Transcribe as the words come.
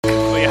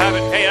you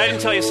haven't, hey, I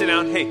didn't tell you to sit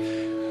down. Hey,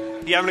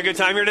 you having a good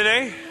time here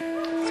today?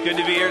 It's good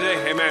to be here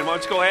today. Hey, man, why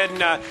don't you go ahead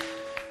and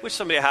wish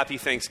somebody a happy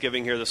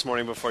Thanksgiving here this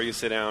morning before you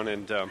sit down,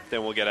 and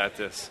then we'll get at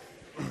this.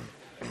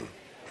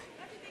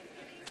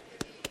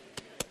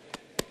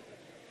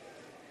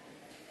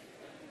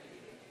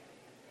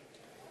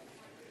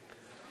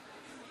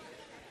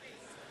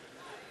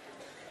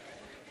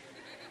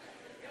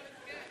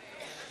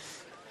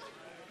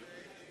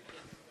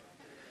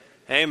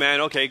 Hey, man,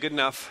 okay, good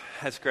enough.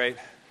 That's great.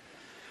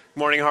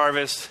 Morning,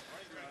 Harvest.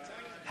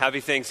 Happy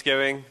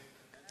Thanksgiving.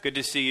 Good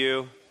to see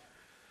you.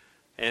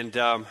 And,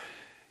 yeah,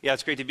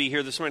 it's great to be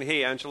here this morning.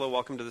 Hey, Angela,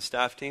 welcome to the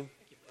staff team.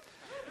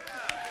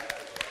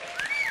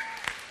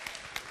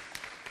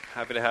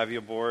 Happy to have you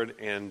aboard.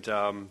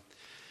 And,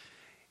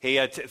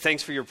 hey,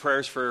 thanks for your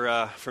prayers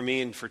for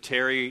me and for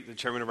Terry, the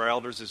chairman of our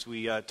elders, as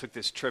we took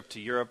this trip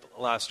to Europe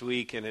last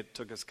week, and it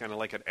took us kind of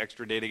like an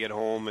extra day to get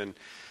home, and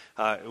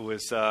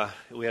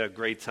we had a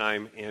great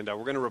time, and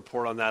we're going to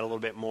report on that a little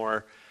bit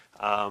more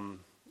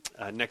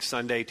next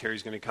Sunday.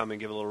 Terry's going to come and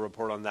give a little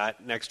report on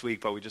that next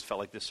week, but we just felt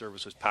like this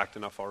service was packed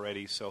enough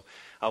already. So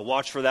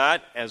watch for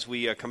that as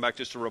we come back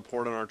just to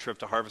report on our trip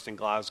to Harvest in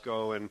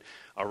Glasgow and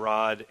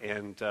Arad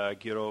and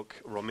Ghiroc,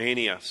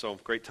 Romania. So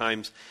great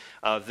times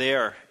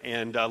there.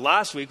 And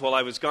last week, while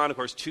I was gone, of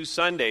course, 2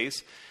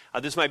 Sundays,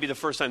 this might be the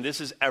first time this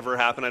has ever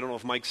happened. I don't know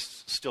if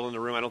Mike's still in the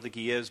room. I don't think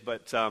he is,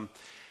 but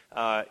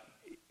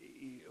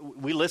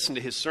we listened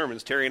to his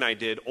sermons, Terry and I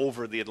did,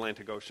 over the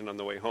Atlantic Ocean on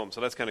the way home. So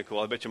that's kind of cool.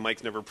 I bet you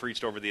Mike's never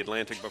preached over the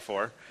Atlantic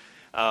before.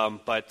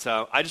 But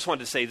I just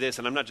wanted to say this,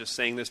 and I'm not just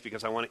saying this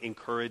because I want to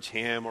encourage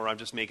him or I'm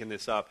just making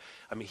this up.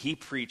 I mean, he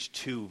preached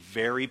 2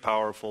 very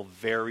powerful,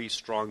 very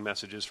strong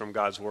messages from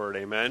God's Word.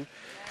 Amen?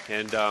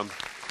 And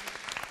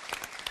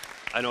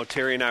I know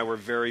Terry and I were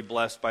very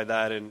blessed by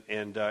that,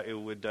 and it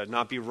would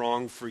not be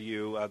wrong for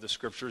you. The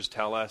Scriptures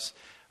tell us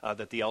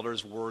that the elder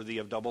is worthy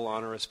of double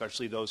honor,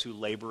 especially those who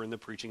labor in the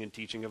preaching and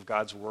teaching of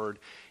God's Word.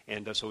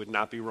 And so it would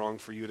not be wrong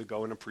for you to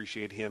go and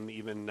appreciate him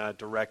even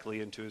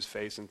directly into his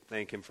face and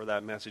thank him for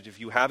that message.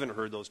 If you haven't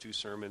heard those 2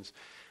 sermons,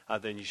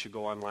 then you should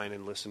go online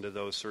and listen to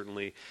those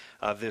certainly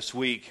this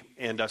week.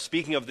 And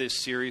speaking of this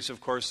series, of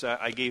course,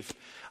 I gave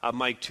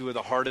Mike 2 of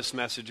the hardest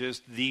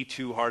messages, the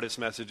 2 hardest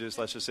messages,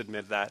 let's just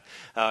admit that,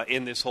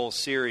 in this whole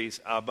series.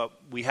 But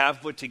we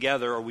have put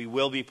together, or we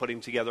will be putting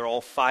together,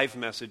 all 5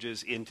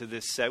 messages into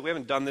this set. We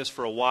haven't done this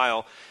for a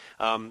while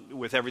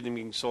with everything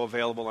being so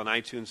available on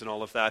iTunes and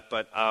all of that,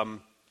 but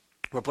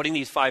we're putting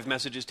these 5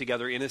 messages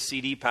together in a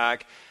CD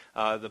pack.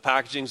 The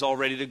packaging's all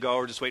ready to go.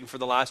 We're just waiting for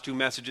the last 2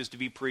 messages to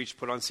be preached,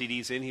 put on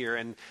CDs in here.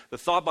 And the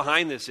thought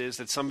behind this is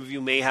that some of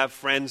you may have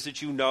friends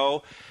that you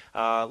know,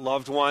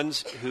 loved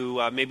ones,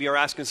 who maybe are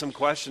asking some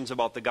questions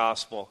about the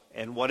gospel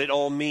and what it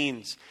all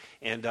means.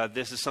 And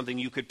this is something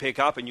you could pick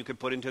up and you could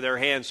put into their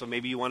hands. So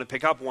maybe you want to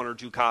pick up 1 or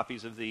 2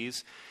 copies of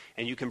these.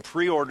 And you can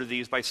pre-order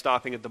these by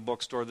stopping at the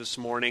bookstore this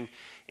morning.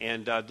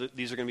 And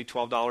these are going to be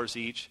 $12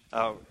 each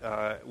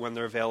when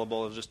they're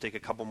available. It'll just take a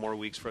couple more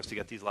weeks for us to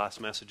get these last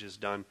messages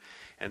done.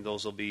 And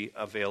those will be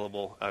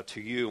available to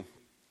you.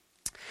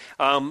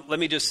 Let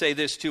me just say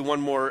this too,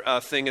 one more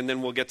thing, and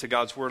then we'll get to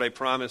God's Word, I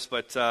promise.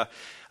 But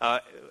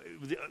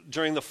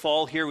during the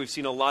fall here, we've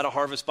seen a lot of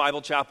Harvest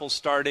Bible Chapels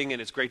starting,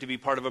 and it's great to be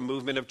part of a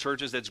movement of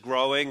churches that's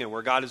growing and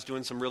where God is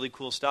doing some really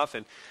cool stuff.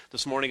 And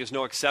this morning is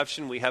no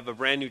exception. We have a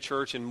brand new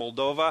church in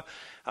Moldova.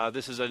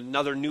 This is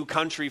another new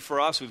country for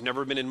us. We've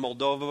never been in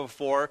Moldova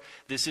before.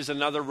 This is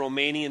another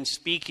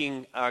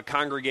Romanian-speaking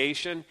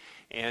congregation.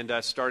 And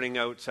starting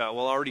out,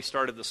 already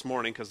started this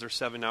morning because they're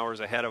 7 hours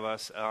ahead of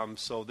us.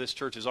 So this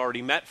church has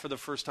already met for the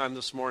first time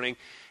this morning.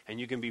 And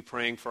you can be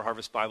praying for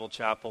Harvest Bible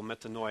Chapel,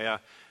 Metanoia,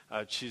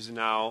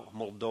 Chisinau,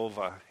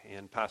 Moldova,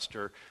 and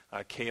Pastor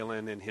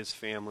Kalen and his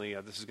family.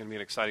 This is going to be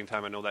an exciting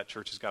time. I know that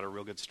church has got a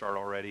real good start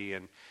already,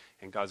 and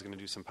God's going to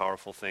do some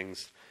powerful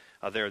things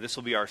there. This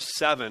will be our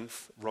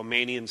 7th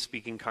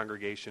Romanian-speaking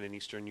congregation in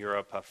Eastern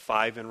Europe,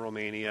 5 in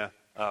Romania,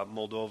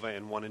 Moldova,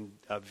 and 1 in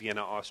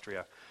Vienna,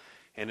 Austria.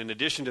 And in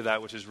addition to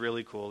that, which is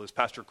really cool, is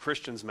Pastor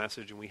Christian's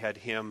message, and we had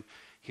him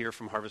here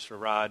from Harvest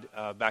Arad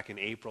back in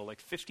April.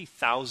 Like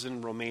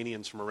 50,000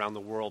 Romanians from around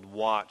the world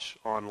watch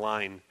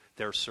online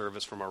their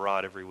service from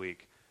Arad every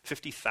week.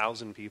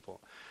 50,000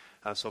 people.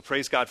 So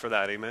praise God for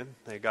that, amen?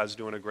 God's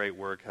doing a great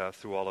work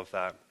through all of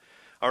that.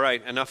 All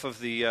right, enough of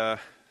the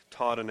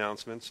Todd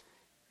announcements.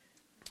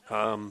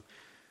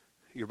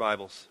 Your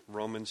Bibles,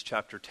 Romans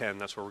chapter 10,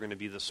 that's where we're going to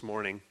be this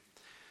morning.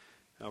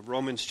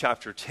 Romans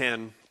chapter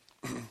 10.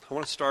 I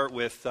want to start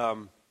with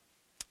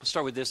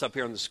this up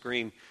here on the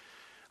screen.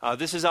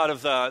 This is out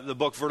of the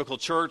book Vertical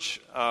Church.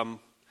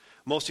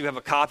 Most of you have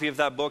a copy of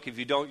that book. If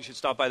you don't, you should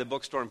stop by the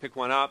bookstore and pick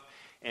one up.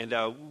 And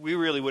we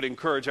really would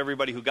encourage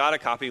everybody who got a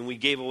copy, and we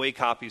gave away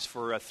copies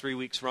for 3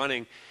 weeks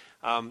running,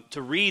 to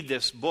read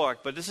this book.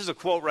 But this is a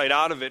quote right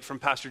out of it from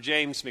Pastor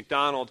James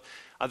MacDonald.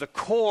 The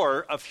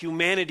core of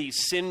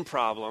humanity's sin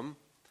problem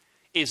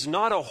is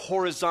not a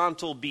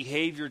horizontal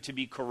behavior to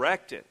be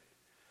corrected,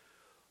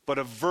 but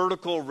a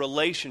vertical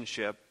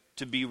relationship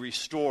to be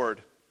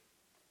restored.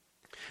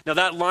 Now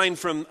that line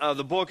from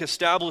the book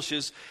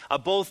establishes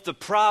both the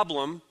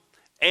problem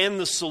and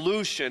the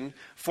solution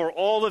for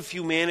all of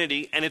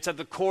humanity, and it's at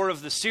the core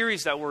of the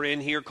series that we're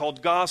in here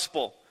called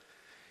Gospel,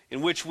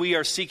 in which we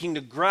are seeking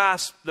to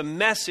grasp the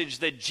message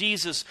that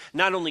Jesus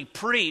not only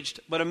preached,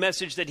 but a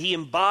message that he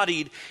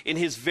embodied in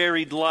his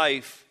varied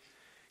life.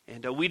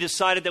 And we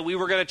decided that we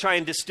were going to try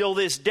and distill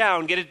this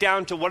down, get it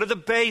down to what are the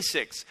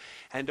basics.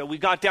 And we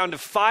got down to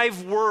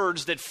 5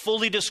 words that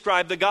fully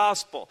describe the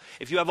gospel.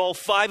 If you have all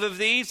 5 of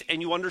these and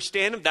you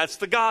understand them, that's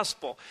the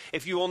gospel.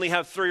 If you only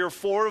have 3 or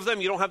 4 of them,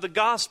 you don't have the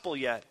gospel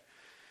yet.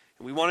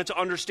 And we wanted to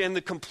understand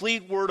the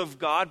complete word of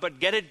God, but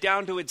get it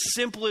down to its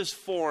simplest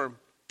form.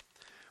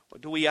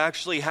 What do we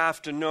actually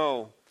have to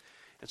know?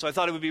 And so I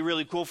thought it would be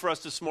really cool for us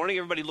this morning.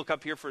 Everybody look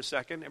up here for a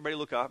second. Everybody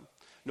look up.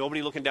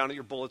 Nobody looking down at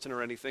your bulletin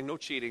or anything. No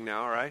cheating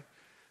now, all right?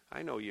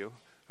 I know you,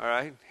 all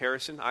right?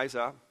 Harrison, eyes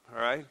up, all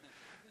right?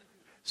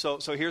 So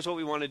here's what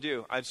we want to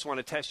do. I just want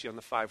to test you on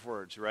the 5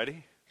 words. You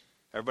ready?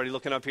 Everybody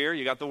looking up here?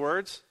 You got the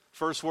words?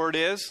 First word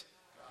is?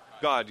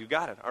 God. You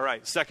got it. All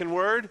right. Second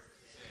word?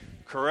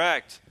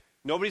 Correct.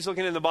 Nobody's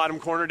looking in the bottom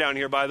corner down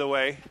here, by the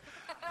way.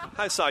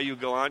 I saw you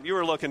go on. You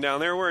were looking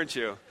down there, weren't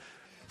you?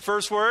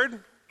 First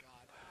word?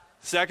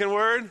 Second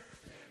word?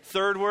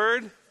 Third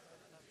word?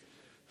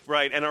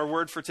 Right, and our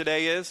word for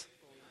today is?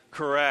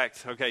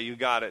 Correct. Okay, you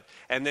got it.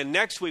 And then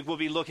next week we'll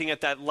be looking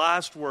at that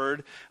last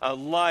word,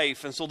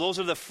 life. And so those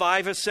are the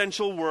 5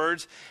 essential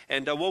words.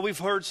 And what we've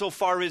heard so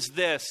far is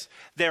this.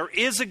 There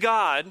is a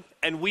God,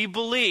 and we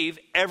believe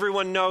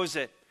everyone knows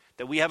it.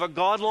 That we have a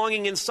God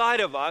longing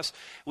inside of us.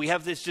 We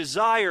have this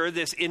desire,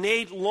 this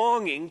innate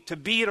longing to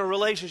be in a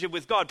relationship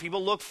with God.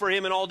 People look for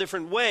him in all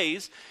different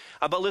ways.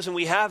 But listen,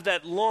 we have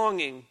that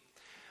longing.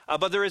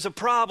 But there is a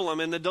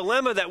problem, and the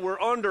dilemma that we're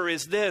under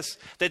is this,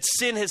 that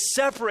sin has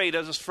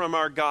separated us from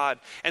our God.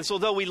 And so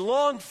though we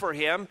long for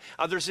him,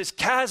 there's this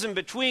chasm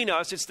between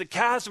us. It's the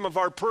chasm of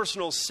our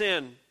personal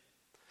sin.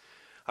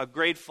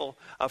 Grateful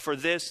for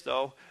this,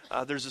 though,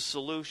 there's a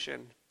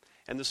solution.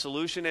 And the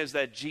solution is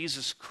that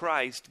Jesus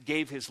Christ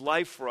gave his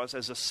life for us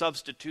as a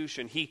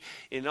substitution. He,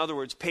 in other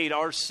words, paid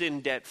our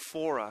sin debt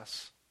for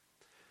us.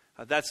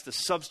 That's the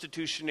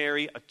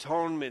substitutionary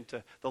atonement,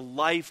 the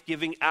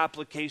life-giving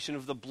application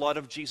of the blood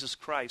of Jesus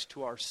Christ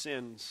to our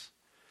sins.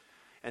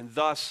 And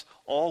thus,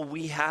 all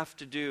we have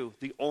to do,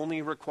 the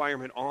only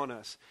requirement on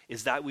us,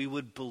 is that we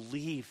would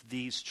believe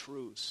these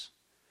truths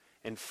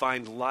and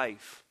find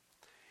life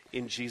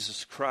in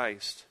Jesus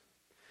Christ.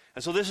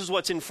 And so this is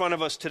what's in front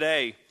of us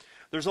today.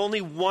 There's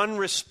only one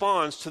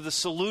response to the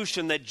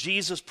solution that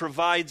Jesus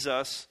provides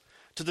us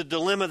to the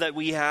dilemma that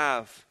we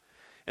have.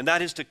 And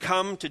that is to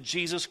come to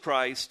Jesus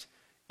Christ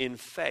in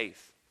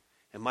faith.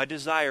 And my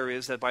desire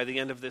is that by the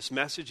end of this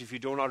message, if you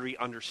don't already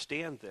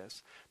understand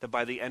this, that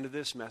by the end of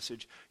this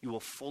message, you will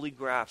fully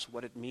grasp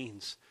what it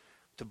means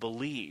to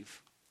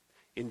believe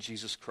in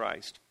Jesus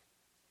Christ.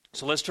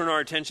 So let's turn our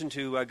attention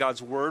to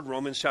God's Word.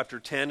 Romans chapter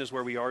 10 is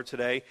where we are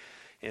today.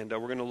 And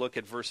we're going to look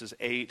at verses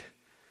 8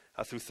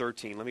 through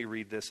 13. Let me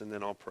read this and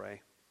then I'll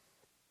pray.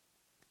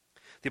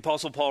 The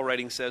Apostle Paul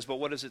writing says, "But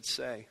what does it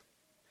say?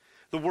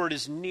 The word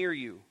is near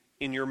you,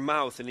 in your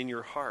mouth and in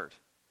your heart.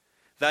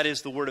 That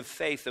is the word of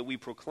faith that we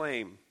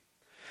proclaim.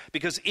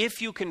 Because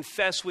if you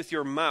confess with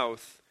your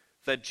mouth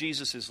that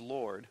Jesus is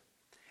Lord,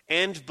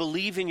 and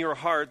believe in your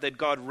heart that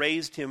God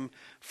raised him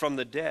from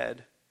the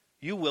dead,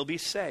 you will be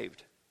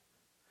saved.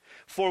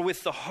 For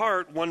with the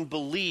heart one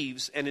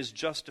believes and is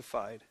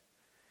justified,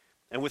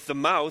 and with the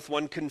mouth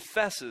one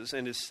confesses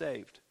and is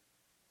saved.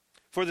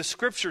 For the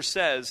scripture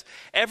says,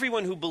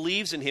 everyone who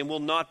believes in him will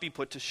not be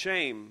put to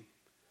shame.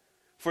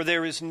 For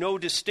there is no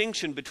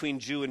distinction between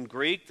Jew and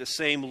Greek. The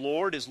same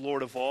Lord is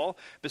Lord of all,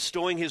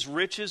 bestowing his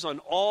riches on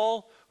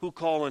all who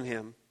call on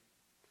him.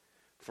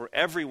 For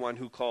everyone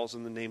who calls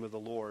on the name of the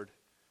Lord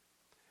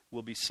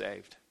will be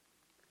saved."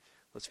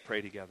 Let's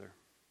pray together.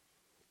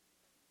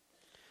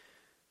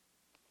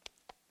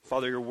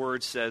 Father, your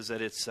word says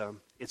that it's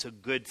a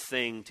good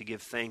thing to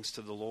give thanks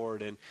to the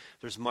Lord, and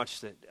there's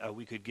much that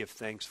we could give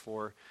thanks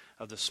for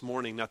this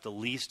morning, not the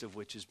least of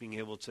which is being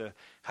able to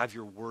have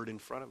your word in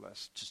front of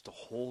us, just to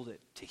hold it,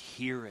 to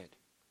hear it,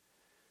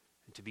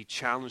 and to be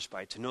challenged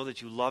by it, to know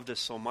that you loved us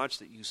so much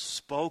that you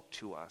spoke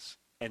to us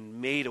and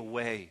made a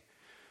way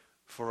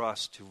for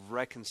us to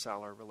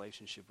reconcile our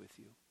relationship with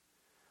you.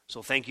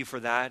 So thank you for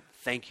that.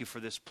 Thank you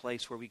for this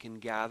place where we can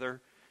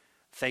gather.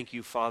 Thank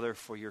you, Father,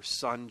 for your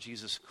Son,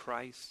 Jesus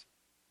Christ.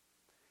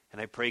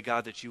 And I pray,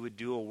 God, that you would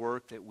do a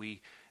work that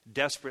we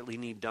desperately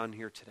need done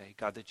here today.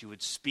 God, that you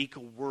would speak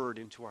a word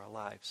into our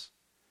lives.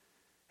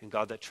 And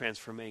God, that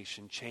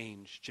transformation,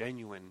 change,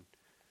 genuine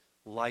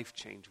life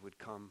change would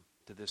come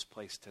to this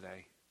place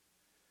today.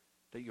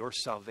 That your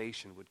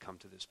salvation would come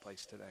to this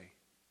place today.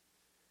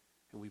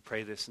 And we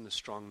pray this in the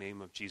strong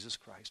name of Jesus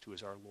Christ, who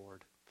is our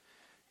Lord.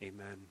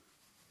 Amen.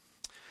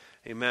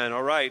 Amen.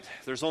 All right.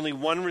 There's only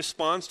one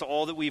response to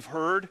all that we've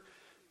heard.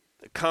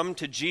 Come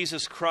to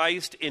Jesus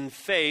Christ in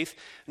faith.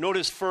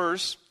 Notice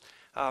first,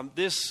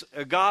 this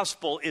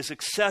gospel is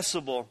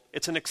accessible.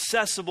 It's an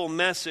accessible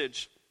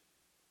message.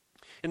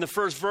 In the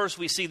first verse,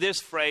 we see this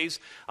phrase,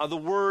 the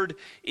word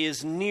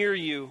is near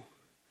you.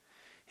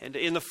 And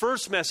in the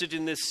first message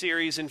in this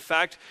series, in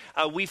fact,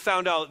 we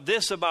found out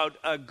this about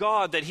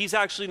God, that he's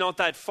actually not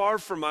that far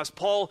from us.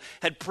 Paul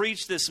had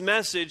preached this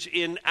message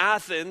in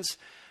Athens,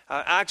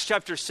 Acts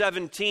chapter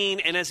 17,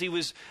 and as he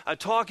was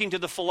talking to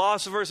the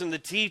philosophers and the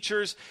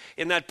teachers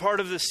in that part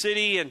of the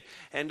city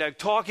and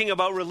talking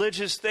about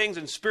religious things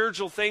and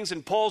spiritual things,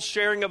 and Paul's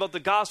sharing about the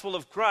gospel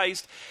of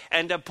Christ,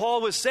 and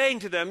Paul was saying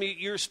to them,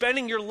 you're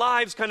spending your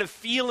lives kind of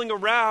feeling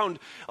around,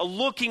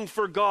 looking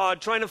for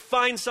God, trying to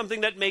find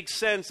something that makes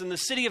sense. And the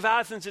city of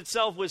Athens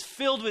itself was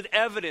filled with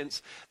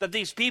evidence that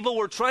these people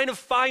were trying to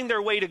find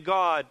their way to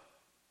God.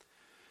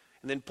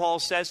 And then Paul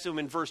says to them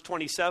in verse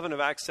 27 of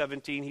Acts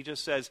 17, he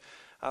just says,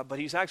 but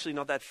he's actually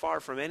not that far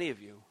from any of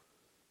you.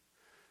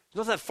 He's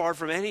not that far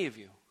from any of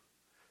you.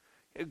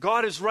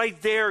 God is right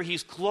there.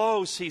 He's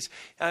close. He's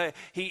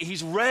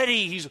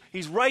ready.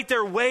 He's right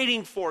there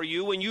waiting for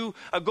you when you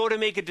go to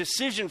make a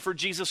decision for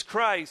Jesus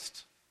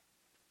Christ.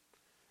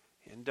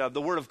 And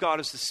the Word of God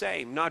is the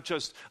same. Not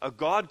just a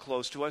God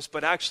close to us,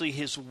 but actually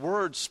His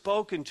Word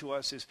spoken to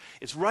us.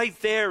 It's right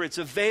there. It's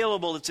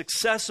available. It's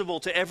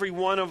accessible to every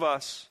one of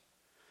us.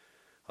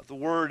 The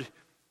Word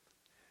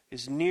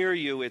is near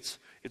you. It's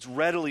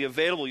readily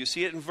available. You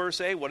see it in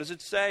verse 8. What does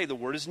it say? The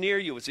word is near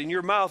you. It's in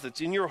your mouth.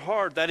 It's in your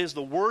heart. That is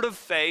the word of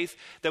faith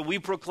that we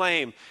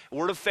proclaim.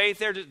 Word of faith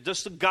there,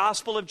 just the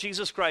gospel of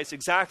Jesus Christ.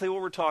 Exactly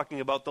what we're talking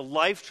about. The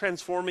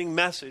life-transforming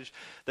message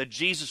that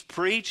Jesus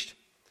preached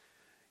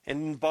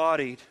and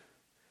embodied.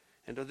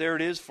 And there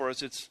it is for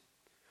us.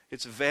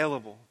 It's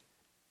available.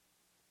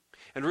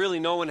 And really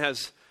no one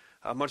has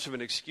much of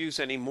an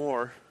excuse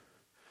anymore.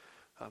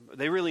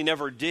 They really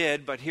never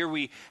did, but here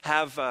we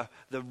have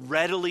the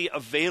readily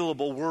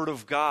available Word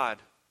of God.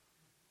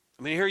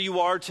 I mean, here you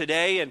are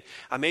today, and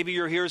maybe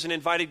you're here as an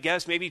invited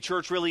guest. Maybe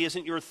church really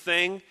isn't your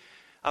thing,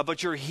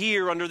 but you're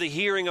here under the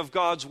hearing of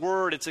God's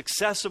Word. It's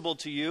accessible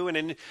to you, and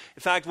in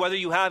fact, whether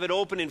you have it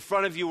open in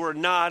front of you or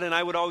not, and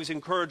I would always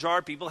encourage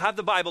our people, have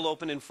the Bible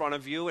open in front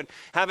of you and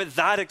have it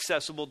that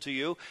accessible to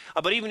you.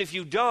 But even if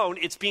you don't,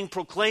 it's being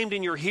proclaimed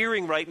in your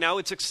hearing right now.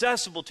 It's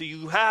accessible to you.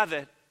 You have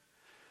it.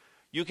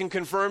 You can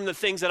confirm the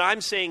things that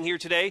I'm saying here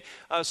today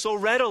so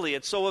readily.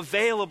 It's so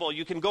available.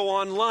 You can go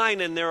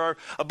online, and there are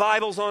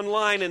Bibles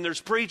online, and there's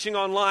preaching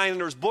online,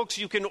 and there's books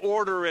you can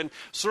order, and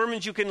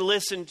sermons you can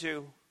listen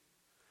to.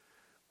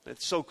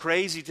 It's so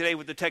crazy today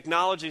with the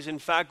technologies, in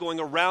fact, going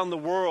around the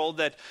world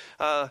that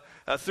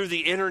through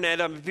the internet,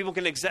 people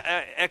can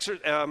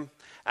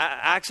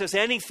access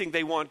anything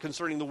they want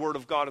concerning the Word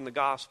of God and the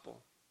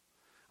gospel.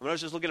 I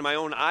was just looking at my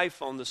own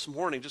iPhone this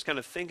morning, just kind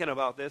of thinking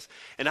about this,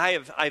 and I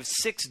have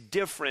 6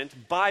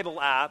 different Bible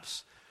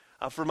apps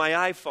for my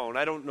iPhone.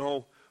 I don't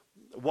know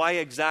why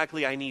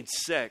exactly I need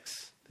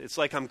 6. It's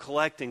like I'm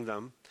collecting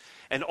them,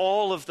 and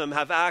all of them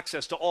have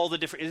access to all the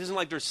different. It isn't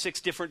like there's 6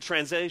 different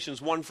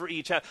translations, one for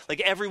each app. Like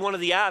every one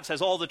of the apps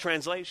has all the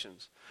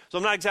translations. So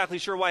I'm not exactly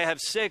sure why I have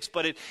 6,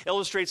 but it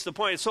illustrates the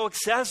point. It's so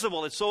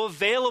accessible. It's so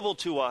available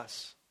to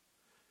us.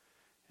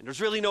 And there's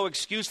really no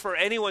excuse for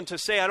anyone to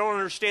say, I don't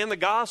understand the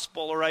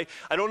gospel, or I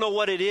don't know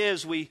what it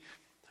is. We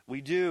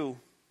do.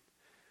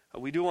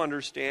 We do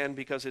understand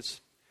because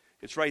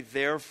it's right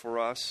there for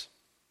us.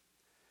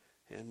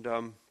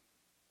 And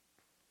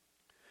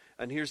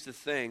here's the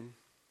thing.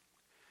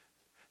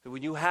 That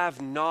when you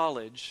have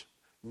knowledge,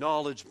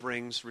 knowledge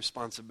brings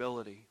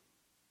responsibility.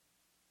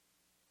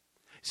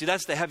 See,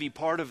 that's the heavy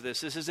part of this.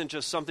 This isn't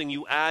just something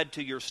you add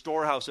to your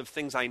storehouse of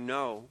things I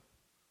know.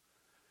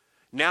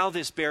 Now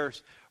this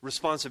bears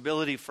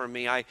responsibility for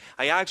me. I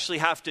actually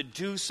have to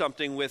do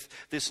something with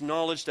this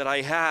knowledge that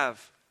I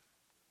have.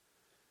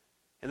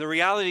 And the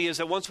reality is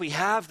that once we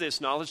have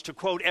this knowledge, to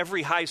quote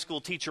every high school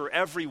teacher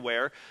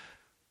everywhere,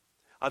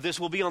 this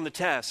will be on the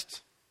test.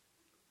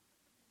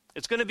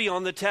 It's going to be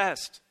on the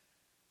test.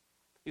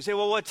 You say,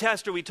 well, what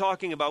test are we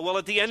talking about? Well,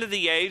 at the end of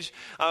the age,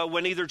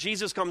 when either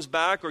Jesus comes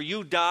back or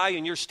you die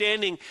and you're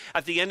standing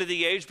at the end of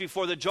the age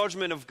before the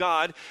judgment of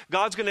God,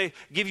 God's going to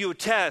give you a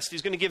test.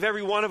 He's going to give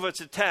every one of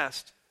us a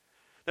test.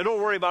 Now,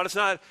 don't worry about it. It's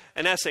not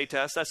an essay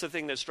test. That's the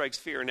thing that strikes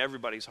fear in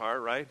everybody's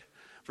heart, right?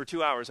 For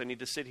 2 hours, I need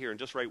to sit here and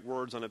just write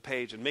words on a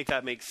page and make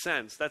that make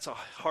sense. That's a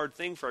hard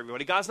thing for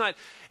everybody.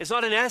 It's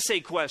not an essay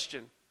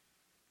question.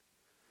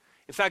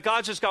 In fact,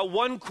 God's just got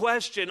one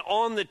question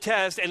on the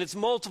test, and it's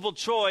multiple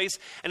choice,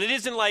 and it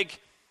isn't like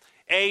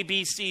A,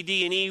 B, C,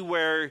 D, and E,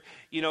 where,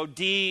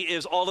 D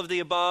is all of the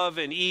above,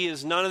 and E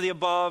is none of the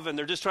above, and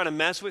they're just trying to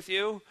mess with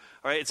you. All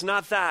right, it's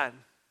not that.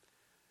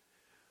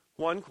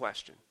 One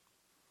question.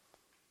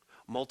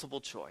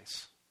 Multiple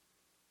choice.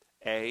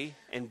 A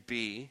and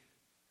B,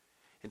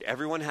 and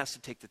everyone has to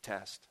take the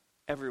test.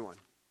 Everyone.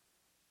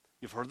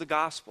 You've heard the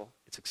gospel.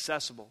 It's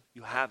accessible.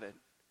 You have it.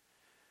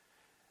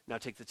 Now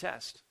take the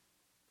test.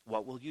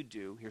 What will you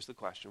do? Here's the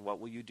question. What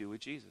will you do with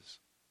Jesus?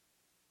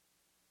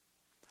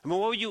 I mean,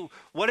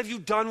 what have you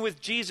done with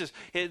Jesus?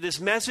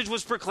 This message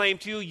was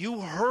proclaimed to you.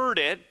 You heard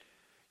it.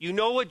 You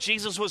know what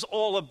Jesus was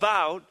all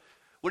about.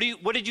 What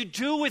did you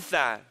do with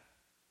that?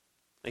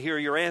 Now, here are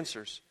your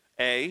answers.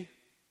 A,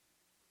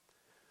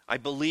 I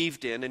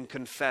believed in and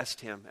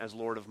confessed him as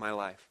Lord of my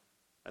life.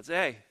 That's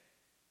A.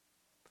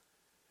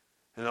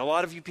 And a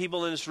lot of you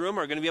people in this room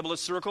are going to be able to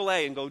circle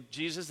A and go,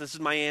 Jesus, this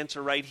is my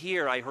answer right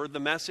here. I heard the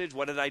message.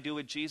 What did I do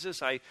with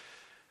Jesus? I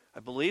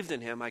believed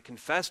in him. I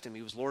confessed him.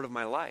 He was Lord of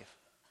my life.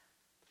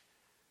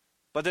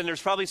 But then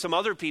there's probably some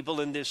other people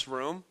in this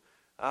room.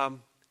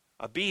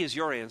 A B is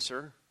your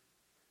answer,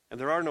 and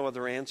there are no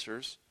other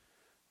answers.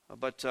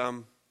 But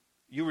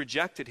you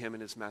rejected him in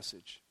his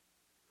message.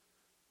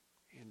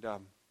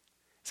 And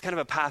it's kind of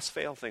a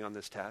pass-fail thing on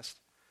this test.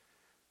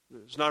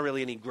 There's not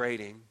really any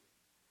grading.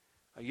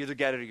 You either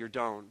get it or you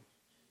don't.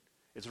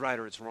 It's right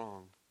or it's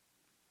wrong.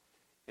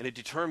 And it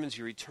determines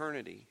your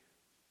eternity.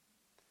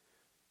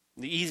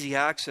 The easy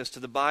access to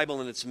the Bible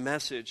and its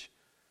message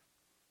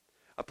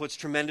puts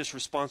tremendous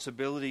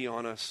responsibility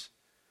on us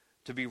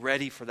to be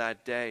ready for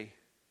that day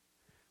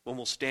when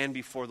we'll stand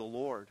before the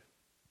Lord.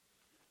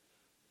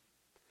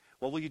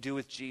 What will you do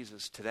with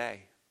Jesus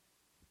today?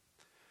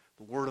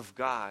 The Word of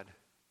God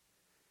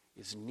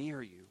is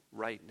near you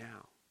right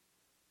now.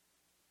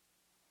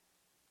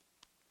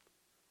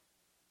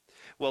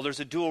 Well, there's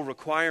a dual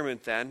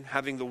requirement then,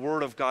 having the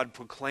Word of God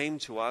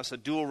proclaimed to us, a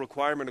dual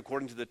requirement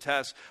according to the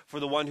test for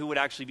the one who would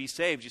actually be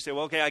saved. You say,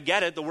 well, okay, I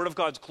get it. The Word of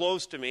God's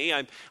close to me.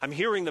 I'm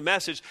hearing the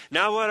message.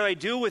 Now what do I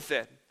do with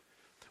it?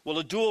 Well,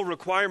 a dual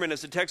requirement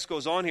as the text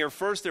goes on here.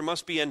 First, there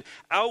must be an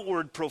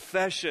outward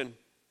profession.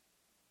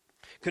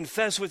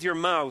 Confess with your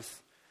mouth.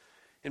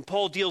 And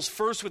Paul deals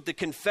first with the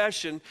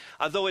confession,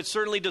 though it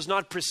certainly does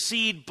not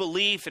precede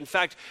belief. In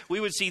fact, we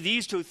would see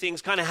these two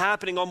things kind of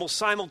happening almost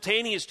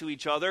simultaneous to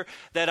each other,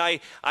 that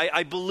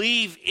I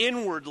believe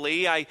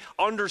inwardly, I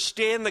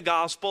understand the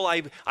gospel,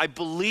 I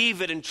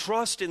believe it and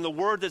trust in the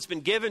word that's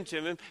been given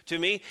to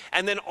me,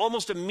 and then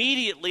almost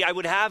immediately I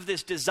would have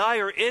this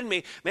desire in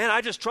me, man,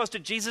 I just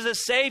trusted Jesus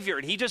as Savior,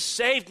 and he just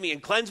saved me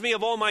and cleansed me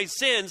of all my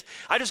sins.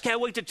 I just can't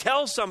wait to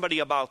tell somebody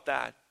about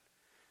that.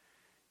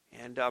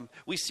 And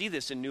we see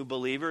this in new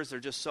believers. They're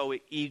just so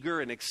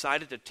eager and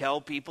excited to tell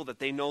people that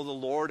they know the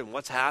Lord and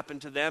what's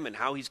happened to them and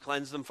how he's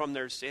cleansed them from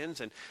their sins.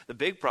 And the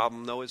big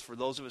problem, though, is for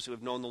those of us who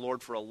have known the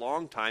Lord for a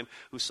long time,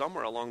 who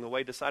somewhere along the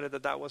way decided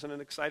that wasn't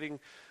an exciting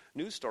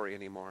news story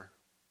anymore.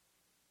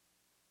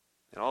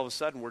 And all of a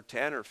sudden, we're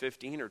 10 or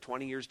 15 or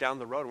 20 years down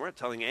the road, and we're not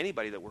telling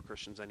anybody that we're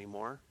Christians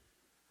anymore.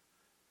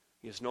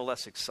 It's no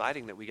less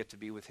exciting that we get to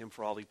be with him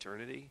for all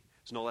eternity.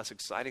 It's no less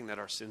exciting that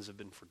our sins have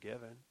been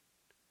forgiven.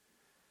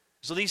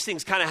 So these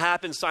things kind of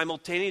happen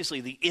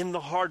simultaneously, the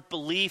in-the-heart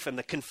belief and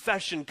the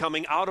confession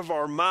coming out of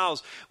our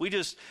mouths. We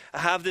just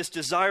have this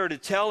desire to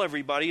tell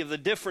everybody of the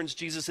difference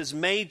Jesus has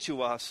made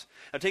to us.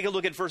 Now take a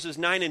look at verses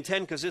 9 and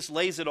 10 because this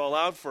lays it all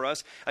out for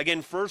us.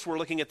 Again, first we're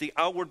looking at the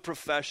outward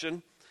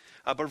profession.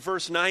 But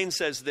verse 9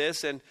 says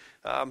this, and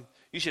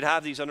you should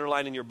have these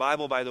underlined in your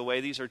Bible, by the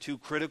way. These are two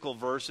critical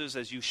verses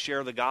as you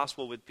share the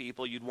gospel with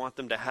people. You'd want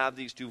them to have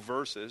these two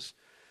verses.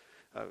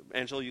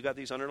 Angela, you got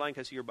these underlined?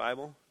 Can I see your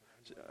Bible?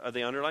 Are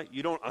they underlined?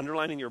 You don't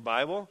underline in your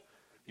Bible?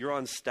 You're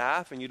on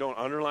staff and you don't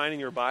underline in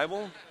your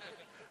Bible?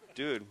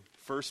 Dude,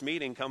 first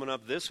meeting coming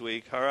up this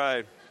week. All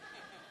right.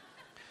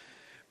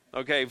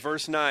 Okay,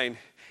 verse 9.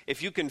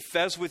 If you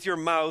confess with your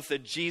mouth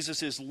that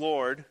Jesus is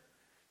Lord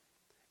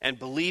and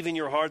believe in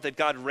your heart that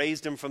God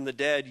raised him from the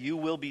dead, you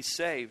will be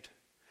saved.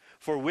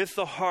 For with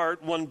the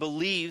heart one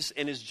believes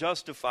and is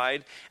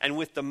justified, and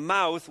with the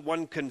mouth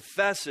one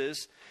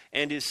confesses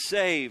and is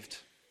saved.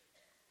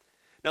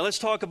 Now let's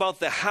talk about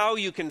the how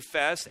you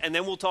confess, and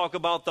then we'll talk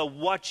about the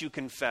what you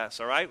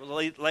confess, all right?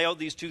 We'll lay out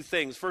these two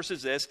things. First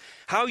is this: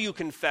 how you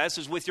confess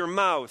is with your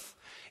mouth.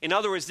 In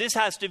other words, this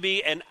has to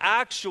be an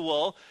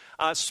actual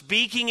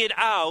speaking it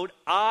out.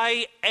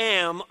 I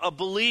am a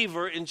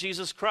believer in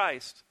Jesus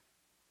Christ.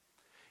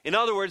 In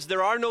other words,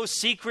 there are no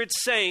secret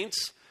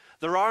saints.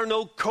 There are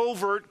no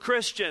covert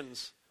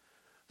Christians.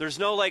 There's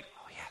no like,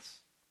 oh yes,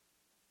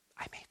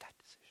 I made that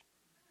decision.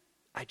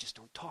 I just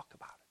don't talk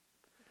about it.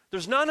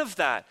 There's none of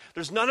that.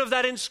 There's none of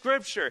that in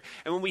Scripture.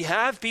 And when we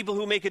have people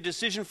who make a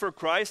decision for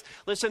Christ,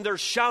 listen, they're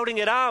shouting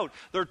it out.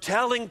 They're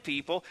telling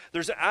people.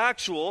 There's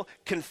actual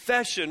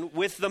confession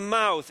with the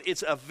mouth.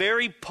 It's a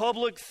very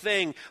public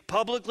thing,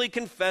 publicly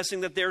confessing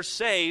that they're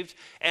saved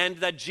and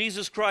that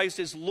Jesus Christ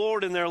is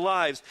Lord in their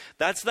lives.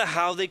 That's the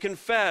how they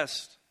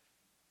confessed.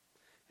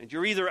 And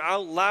you're either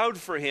out loud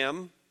for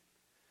him.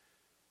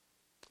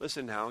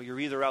 Listen now,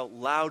 you're either out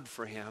loud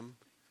for him,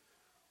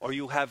 or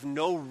you have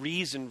no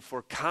reason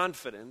for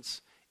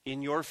confidence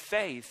in your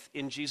faith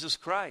in Jesus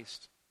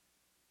Christ.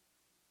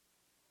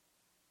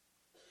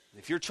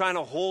 If you're trying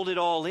to hold it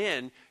all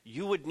in,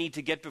 you would need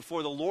to get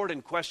before the Lord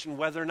and question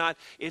whether or not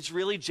it's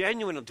really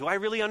genuine. Do I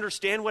really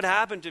understand what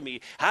happened to me?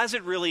 Has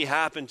it really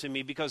happened to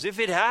me? Because if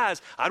it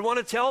has, I'd want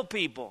to tell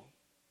people.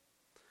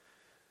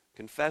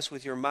 Confess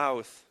with your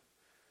mouth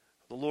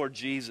the Lord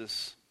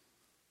Jesus.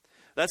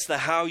 That's the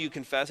how you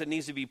confess. It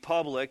needs to be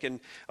public. And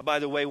by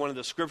the way, one of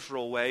the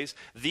scriptural ways,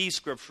 the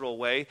scriptural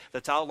way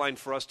that's outlined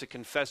for us to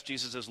confess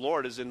Jesus as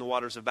Lord is in the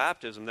waters of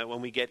baptism. That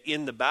when we get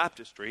in the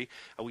baptistry,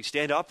 we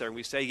stand up there and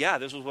we say, yeah,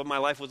 this was what my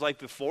life was like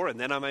before, and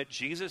then I met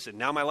Jesus, and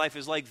now my life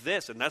is like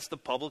this. And that's the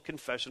public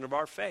confession of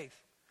our faith,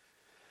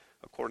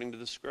 according to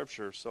the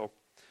scripture. So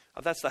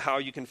that's the how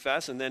you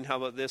confess. And then how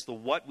about this, the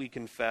what we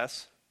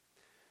confess?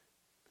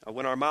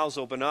 When our mouths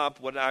open up,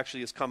 what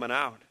actually is coming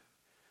out?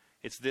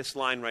 It's this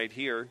line right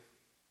here.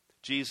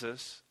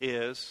 Jesus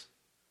is,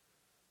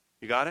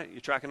 you got it? You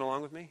tracking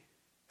along with me?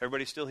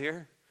 Everybody still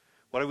here?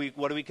 What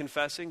are we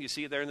confessing? You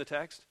see it there in the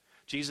text?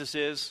 Jesus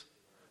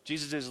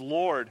is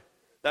Lord.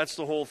 That's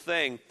the whole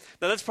thing.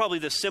 Now that's probably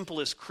the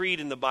simplest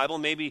creed in the Bible.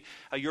 Maybe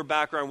your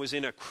background was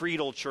in a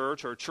creedal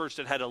church or a church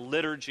that had a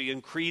liturgy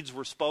and creeds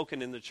were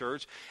spoken in the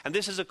church. And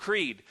this is a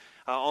creed.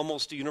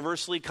 Almost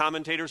universally,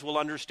 commentators will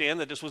understand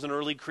that this was an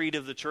early creed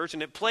of the church,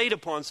 and it played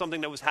upon something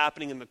that was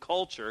happening in the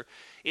culture.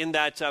 In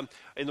that,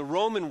 in the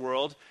Roman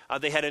world,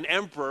 they had an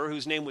emperor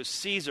whose name was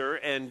Caesar,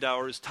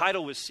 or his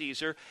title was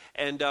Caesar,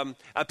 and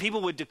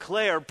people would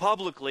declare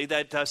publicly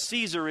that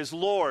Caesar is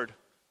Lord.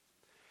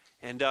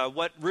 And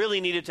what really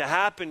needed to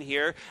happen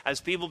here, as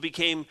people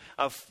became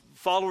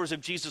followers of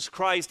Jesus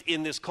Christ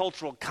in this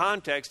cultural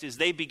context, is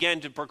they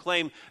began to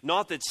proclaim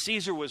not that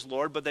Caesar was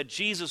Lord, but that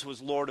Jesus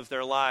was Lord of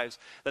their lives,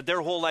 that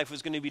their whole life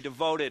was going to be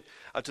devoted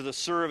to the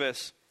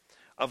service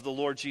of the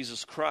Lord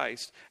Jesus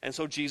Christ. And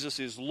so Jesus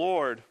is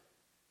Lord.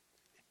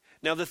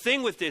 Now the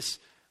thing with this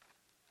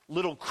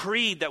little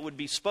creed that would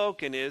be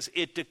spoken is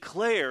it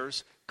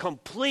declares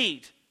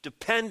complete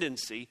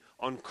dependency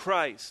on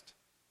Christ.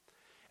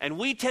 And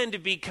we tend to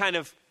be kind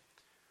of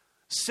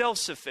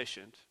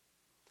self-sufficient.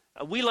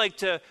 We like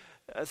to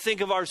think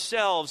of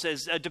ourselves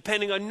as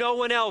depending on no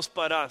one else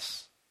but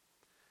us.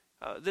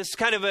 This is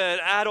kind of an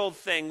adult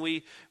thing.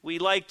 We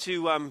like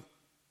to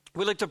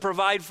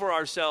provide for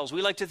ourselves.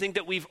 We like to think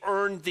that we've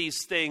earned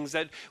these things,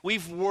 that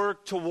we've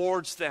worked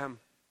towards them.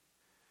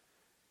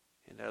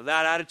 And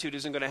that attitude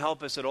isn't going to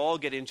help us at all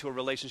get into a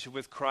relationship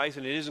with Christ,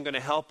 and it isn't going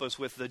to help us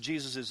with the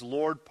Jesus is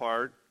Lord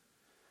part.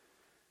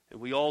 And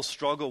we all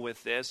struggle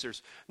with this.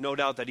 There's no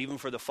doubt that even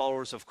for the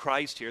followers of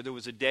Christ here, there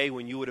was a day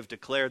when you would have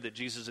declared that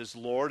Jesus is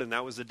Lord, and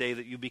that was the day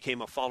that you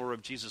became a follower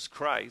of Jesus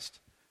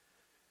Christ.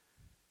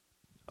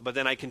 But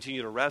then I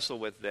continue to wrestle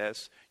with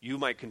this. You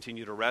might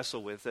continue to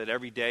wrestle with it.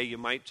 Every day you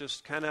might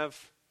just kind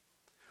of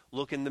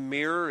look in the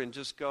mirror and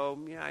just go,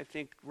 yeah, I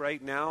think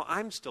right now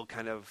I'm still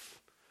kind of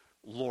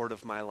Lord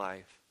of my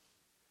life.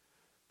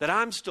 That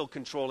I'm still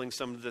controlling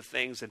some of the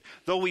things. And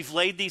though we've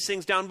laid these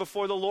things down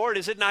before the Lord,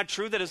 is it not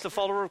true that as the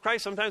follower of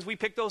Christ, sometimes we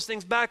pick those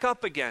things back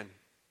up again?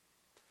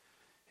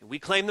 And we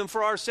claim them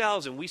for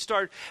ourselves, and we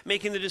start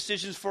making the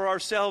decisions for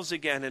ourselves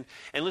again.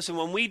 And listen,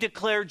 when we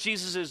declare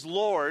Jesus as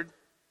Lord,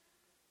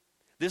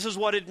 this is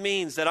what it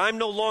means, that I'm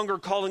no longer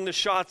calling the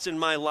shots in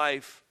my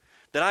life,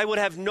 that I would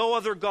have no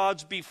other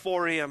gods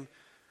before Him,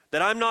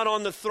 that I'm not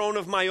on the throne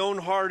of my own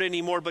heart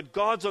anymore, but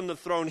God's on the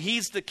throne.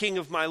 He's the king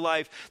of my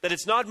life. That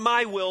it's not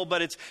my will,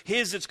 but it's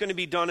His that's going to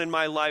be done in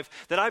my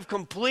life. That I've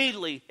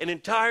completely and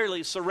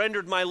entirely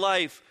surrendered my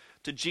life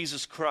to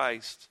Jesus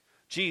Christ.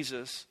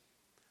 Jesus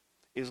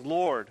is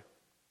Lord.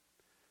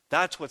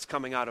 That's what's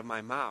coming out of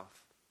my mouth.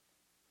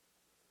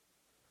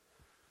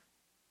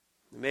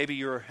 Maybe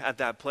you're at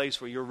that place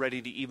where you're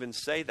ready to even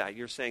say that.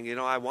 You're saying,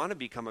 I want to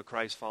become a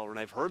Christ follower, and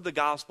I've heard the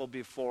gospel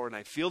before, and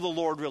I feel the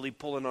Lord really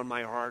pulling on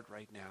my heart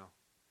right now.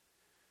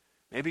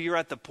 Maybe you're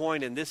at the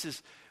point, and this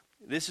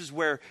is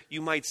where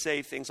you might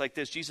say things like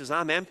this: Jesus,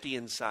 I'm empty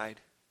inside.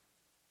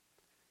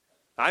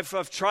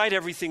 I've tried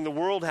everything the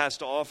world has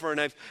to offer, and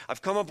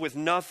I've come up with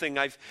nothing.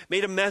 I've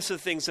made a mess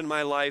of things in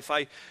my life.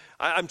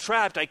 I'm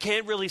trapped. I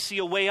can't really see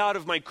a way out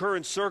of my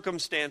current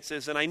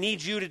circumstances, and I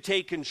need you to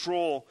take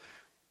control.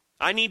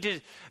 I need to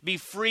be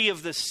free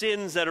of the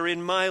sins that are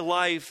in my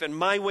life and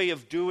my way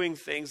of doing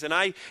things, and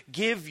I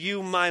give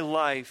you my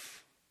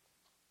life.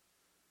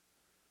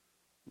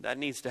 That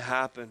needs to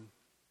happen.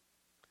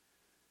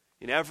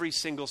 In every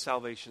single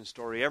salvation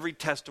story, every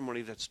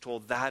testimony that's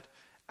told, that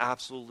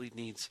absolutely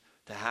needs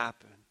to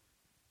happen.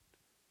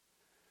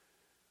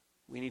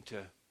 We need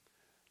to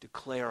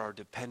declare our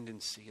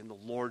dependency in the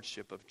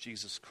lordship of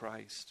Jesus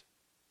Christ.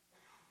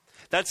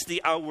 That's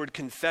the outward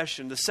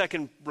confession. The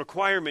second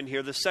requirement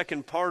here, the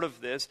second part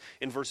of this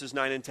in verses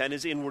 9 and 10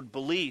 is inward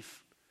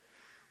belief.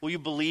 Will you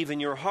believe in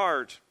your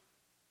heart?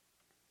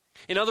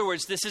 In other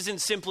words, this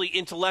isn't simply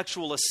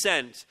intellectual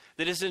assent.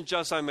 That isn't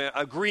just I'm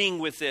agreeing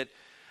with it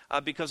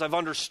because I've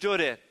understood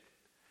it.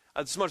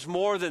 It's much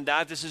more than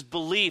that. This is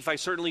belief. I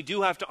certainly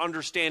do have to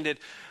understand it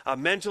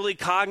mentally,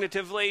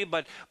 cognitively,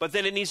 but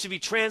then it needs to be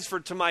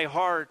transferred to my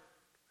heart.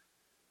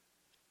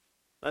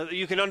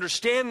 You can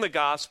understand the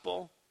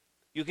gospel.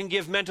 You can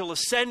give mental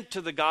assent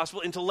to the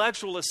gospel,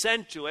 intellectual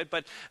assent to it,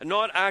 but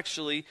not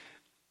actually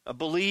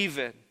believe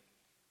it.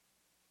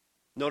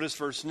 Notice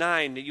verse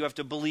 9, that you have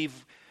to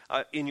believe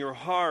in your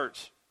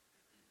heart.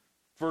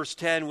 Verse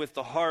 10, with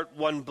the heart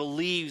one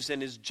believes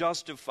and is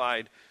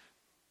justified.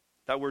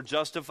 That word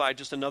justified,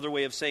 just another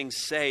way of saying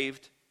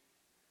saved.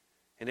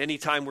 And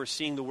anytime we're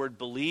seeing the word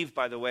believe,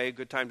 by the way, a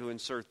good time to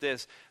insert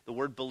this, the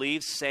word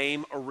believe,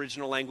 same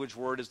original language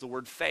word as the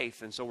word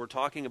faith. And so we're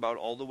talking about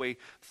all the way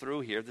through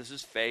here, this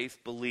is faith,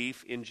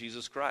 belief in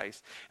Jesus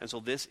Christ. And so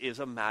this is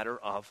a matter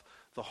of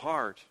the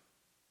heart.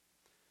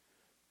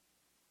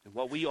 And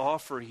what we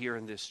offer here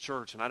in this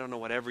church, and I don't know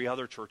what every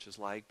other church is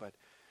like, but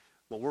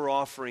what we're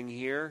offering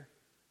here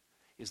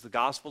is the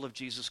gospel of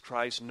Jesus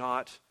Christ,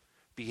 not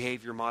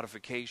behavior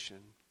modification.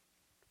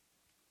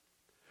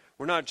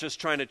 We're not just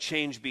trying to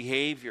change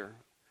behavior.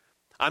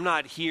 I'm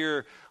not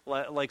here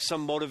like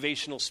some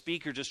motivational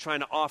speaker just trying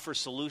to offer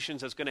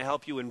solutions that's going to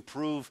help you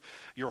improve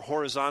your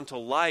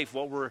horizontal life.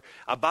 What we're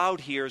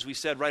about here, as we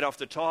said right off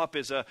the top,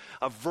 is a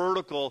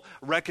vertical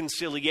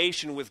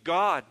reconciliation with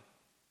God,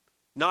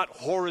 not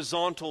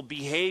horizontal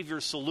behavior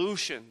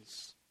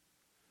solutions.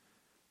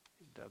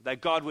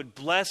 That God would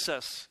bless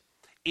us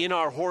in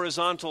our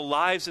horizontal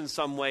lives in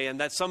some way,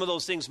 and that some of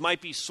those things might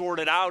be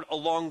sorted out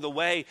along the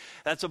way.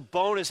 That's a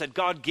bonus that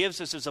God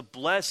gives us as a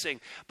blessing.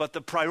 But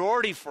the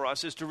priority for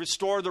us is to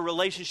restore the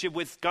relationship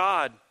with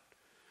God,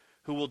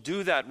 who will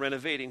do that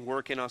renovating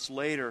work in us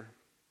later.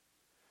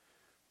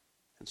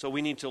 And so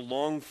we need to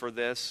long for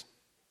this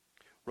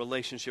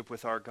relationship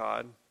with our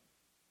God.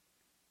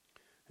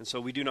 And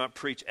so we do not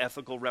preach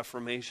ethical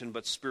reformation,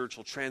 but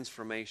spiritual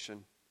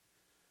transformation.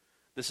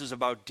 This is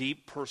about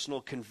deep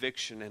personal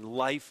conviction and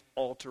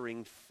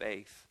life-altering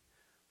faith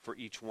for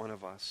each one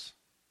of us.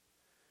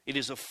 It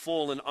is a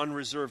full and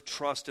unreserved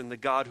trust in the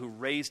God who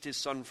raised his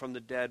Son from the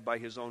dead by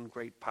his own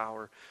great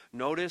power.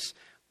 Notice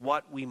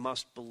what we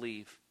must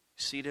believe.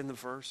 See it in the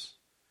verse?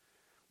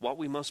 What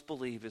we must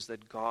believe is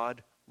that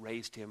God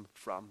raised him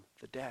from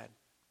the dead.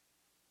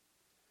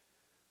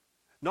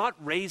 Not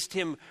raised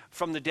him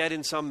from the dead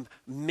in some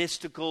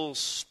mystical,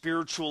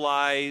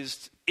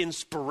 spiritualized,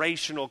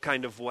 inspirational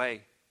kind of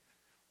way.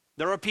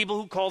 There are people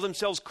who call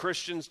themselves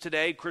Christians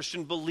today,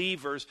 Christian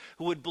believers,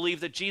 who would believe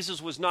that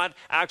Jesus was not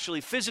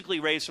actually physically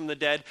raised from the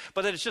dead,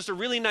 but that it's just a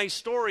really nice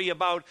story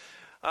about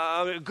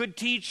a good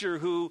teacher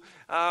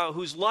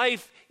whose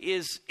life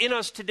is in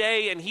us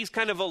today, and he's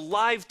kind of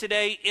alive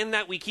today in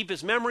that we keep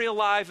his memory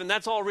alive, and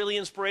that's all really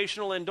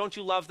inspirational, and don't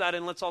you love that,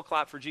 and let's all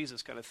clap for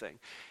Jesus kind of thing.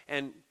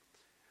 And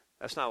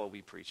that's not what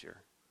we preach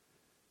here.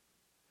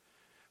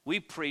 We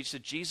preach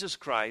that Jesus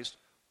Christ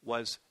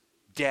was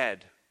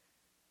dead,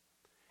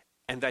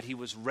 and that he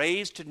was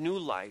raised to new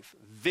life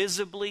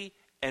visibly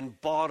and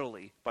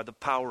bodily by the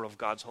power of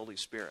God's Holy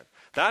Spirit.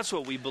 That's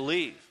what we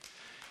believe.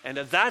 And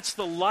that's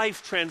the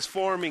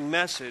life-transforming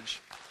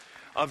message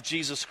of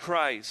Jesus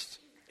Christ.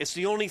 It's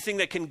the only thing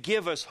that can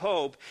give us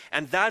hope,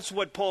 and that's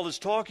what Paul is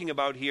talking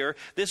about here.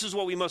 This is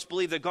what we must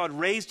believe, that God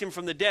raised him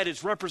from the dead.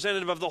 It's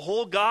representative of the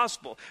whole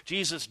gospel.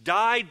 Jesus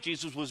died,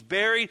 Jesus was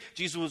buried,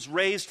 Jesus was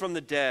raised from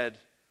the dead.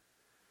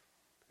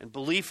 And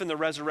belief in the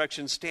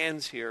resurrection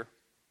stands here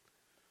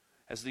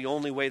as the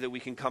only way that we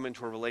can come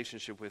into a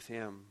relationship with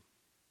him.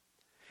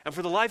 And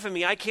for the life of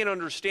me, I can't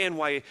understand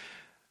why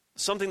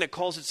something that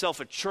calls itself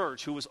a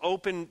church, who was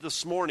open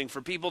this morning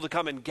for people to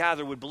come and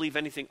gather, would believe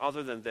anything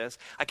other than this.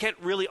 I can't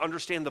really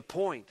understand the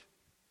point.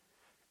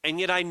 And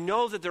yet I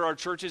know that there are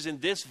churches in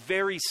this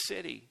very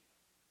city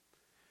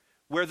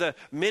where the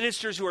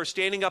ministers who are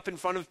standing up in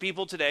front of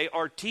people today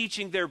are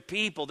teaching their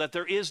people that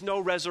there is no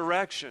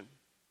resurrection.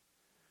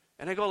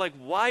 And I go like,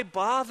 why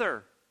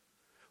bother?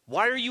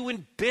 Why are you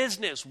in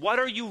business? What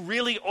are you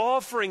really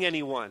offering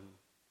anyone?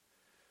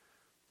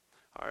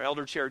 Our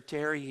elder chair,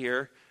 Terry,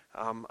 here,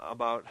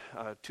 about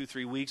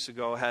 2-3 weeks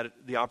ago, had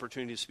the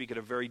opportunity to speak at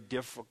a very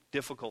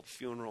difficult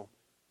funeral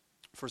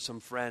for some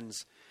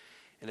friends.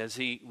 And as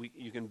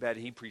you can bet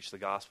he preached the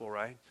gospel,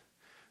 right?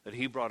 That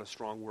he brought a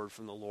strong word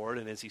from the Lord.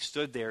 And as he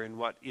stood there in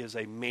what is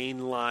a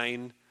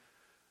mainline,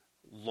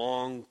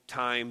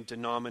 long-time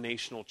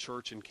denominational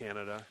church in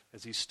Canada,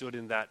 as he stood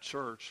in that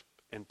church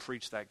and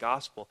preached that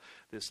gospel,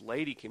 this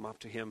lady came up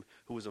to him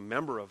who was a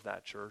member of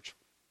that church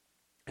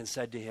and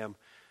said to him,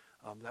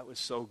 that was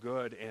so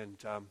good,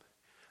 and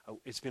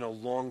it's been a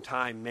long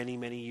time, many,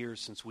 many years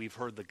since we've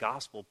heard the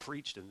gospel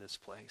preached in this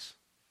place.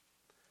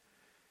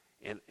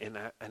 And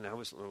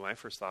my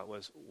first thought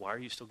was, why are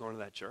you still going to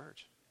that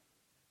church?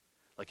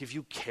 Like, if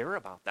you care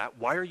about that,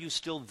 why are you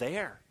still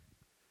there?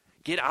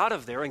 Get out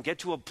of there and get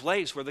to a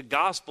place where the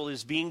gospel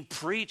is being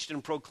preached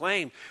and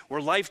proclaimed, where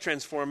life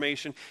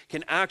transformation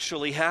can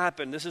actually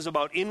happen. This is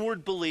about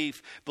inward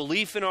belief,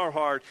 belief in our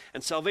heart,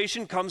 and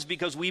salvation comes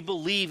because we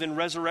believe in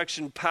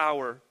resurrection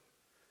power.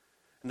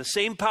 And the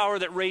same power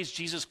that raised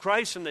Jesus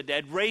Christ from the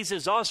dead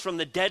raises us from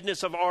the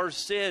deadness of our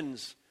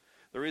sins.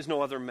 There is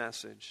no other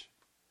message.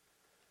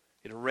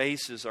 It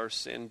erases our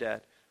sin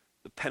debt,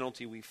 the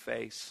penalty we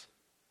face.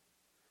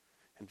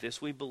 And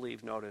this we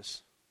believe,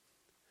 notice,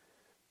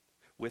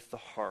 with the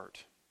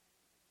heart.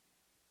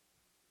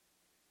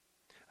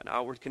 An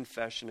outward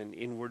confession and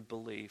inward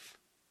belief,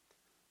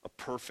 a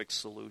perfect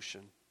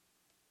solution.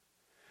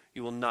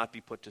 You will not be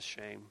put to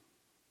shame.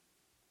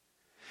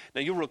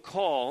 Now you'll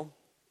recall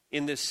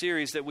in this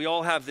series that we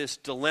all have this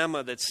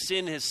dilemma that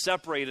sin has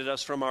separated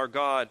us from our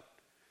God.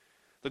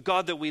 the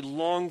God that we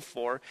long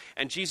for.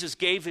 And Jesus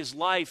gave his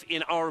life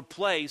in our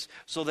place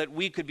so that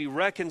we could be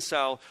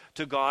reconciled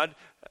to God.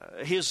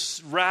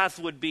 His wrath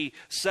would be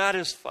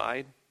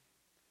satisfied.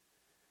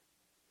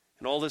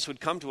 And all this would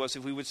come to us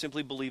if we would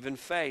simply believe in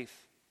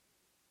faith.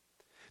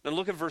 Now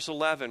look at verse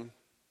 11.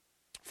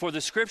 For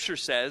the scripture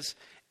says,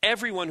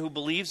 everyone who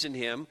believes in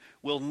him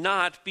will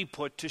not be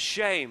put to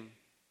shame.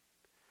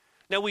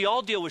 Now, we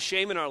all deal with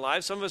shame in our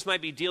lives. Some of us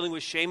might be dealing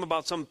with shame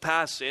about some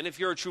past sin. If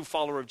you're a true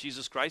follower of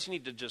Jesus Christ, you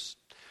need to just,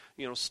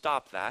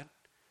 stop that.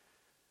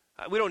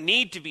 We don't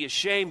need to be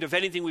ashamed of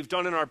anything we've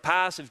done in our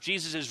past if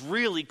Jesus has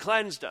really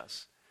cleansed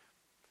us.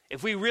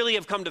 If we really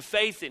have come to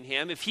faith in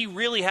him, if he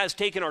really has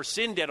taken our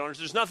sin debt on us,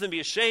 there's nothing to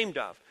be ashamed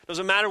of.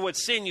 Doesn't matter what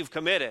sin you've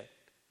committed.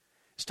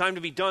 It's time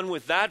to be done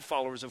with that,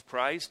 followers of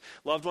Christ.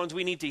 Loved ones,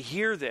 we need to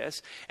hear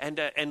this and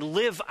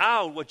live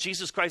out what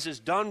Jesus Christ has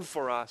done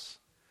for us.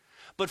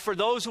 But for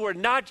those who are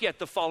not yet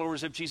the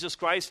followers of Jesus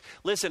Christ,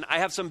 listen, I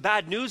have some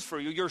bad news for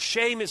you. Your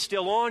shame is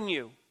still on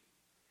you.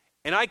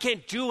 And I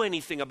can't do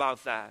anything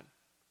about that.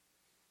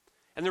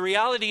 And the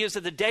reality is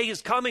that the day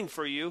is coming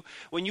for you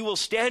when you will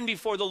stand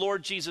before the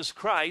Lord Jesus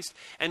Christ.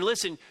 And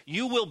listen,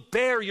 you will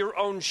bear your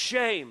own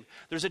shame.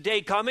 There's a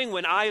day coming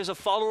when I, as a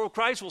follower of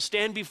Christ, will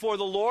stand before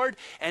the Lord.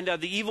 And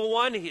the evil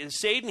one,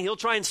 Satan, he'll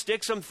try and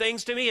stick some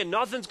things to me. And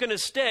nothing's going to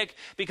stick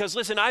because,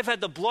 listen, I've had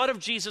the blood of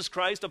Jesus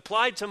Christ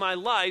applied to my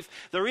life.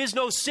 There is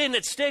no sin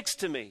that sticks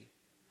to me.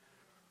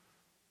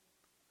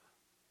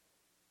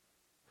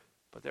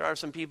 But there are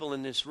some people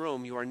in this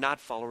room, you are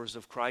not followers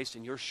of Christ,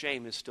 and your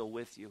shame is still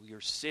with you.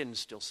 Your sin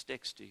still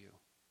sticks to you.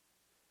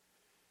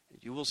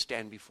 And you will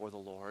stand before the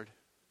Lord,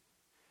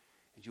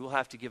 and you will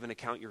have to give an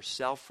account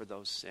yourself for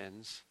those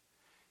sins,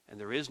 and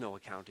there is no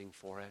accounting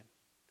for it.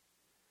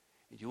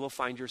 And you will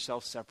find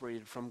yourself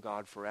separated from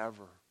God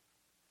forever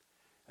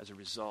as a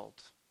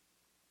result.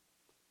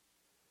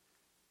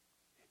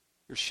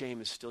 Your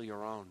shame is still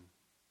your own.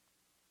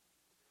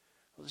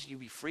 Well, listen, you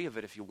be free of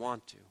it if you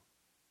want to.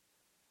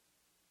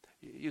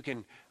 You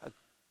can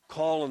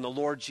call on the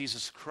Lord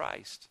Jesus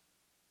Christ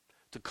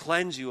to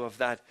cleanse you of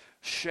that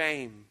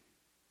shame.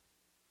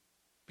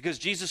 Because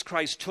Jesus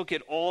Christ took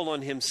it all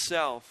on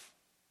himself.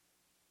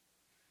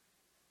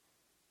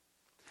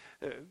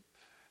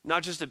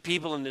 Not just the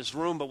people in this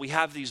room, but we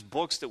have these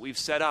books that we've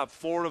set up,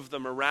 4 of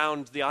them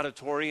around the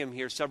auditorium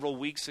here several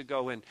weeks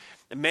ago. And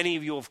many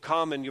of you have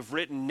come and you've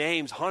written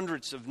names,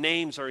 hundreds of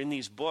names are in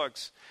these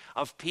books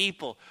of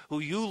people who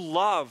you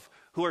love,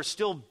 who are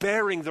still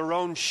bearing their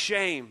own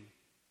shame.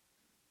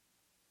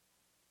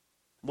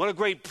 What a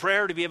great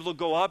prayer to be able to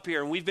go up here.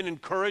 And we've been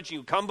encouraging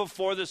you, come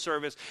before the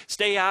service,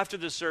 stay after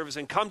the service,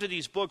 and come to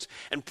these books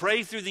and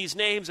pray through these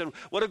names. And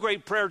what a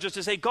great prayer just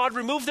to say, God,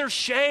 remove their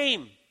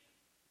shame.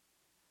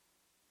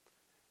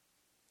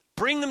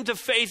 Bring them to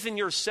faith in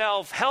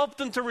yourself. Help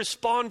them to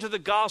respond to the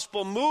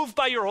gospel. Move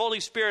by your Holy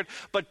Spirit,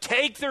 but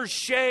take their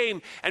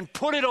shame and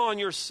put it on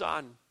your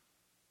Son.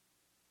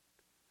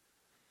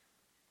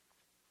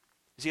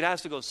 See, it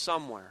has to go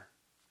somewhere.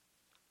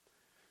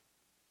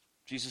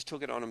 Jesus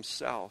took it on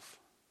himself.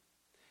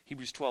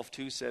 Hebrews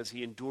 12:2 says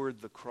he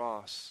endured the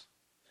cross,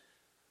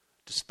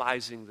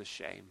 despising the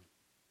shame.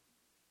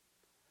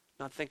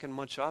 Not thinking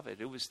much of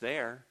it. It was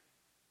there.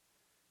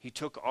 He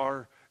took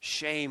our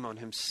shame on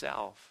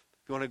himself.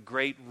 If you want a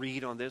great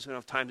read on this, we don't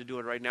have time to do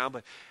it right now,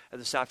 but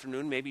this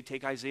afternoon, maybe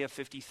take Isaiah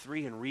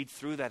 53 and read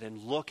through that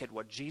and look at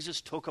what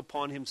Jesus took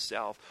upon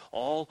himself.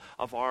 All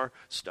of our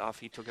stuff,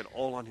 he took it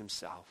all on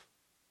himself.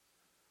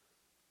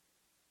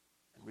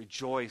 And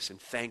rejoice and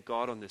thank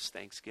God on this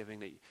Thanksgiving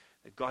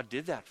that God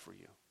did that for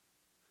you.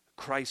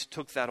 Christ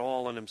took that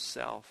all on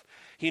himself.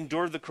 He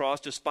endured the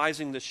cross,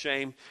 despising the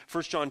shame.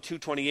 1 John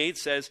 2:28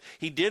 says,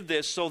 he did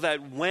this so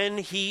that when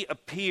he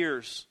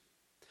appears,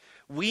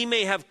 we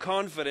may have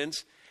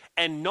confidence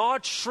and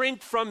not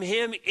shrink from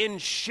him in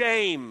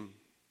shame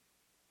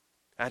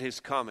at his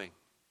coming.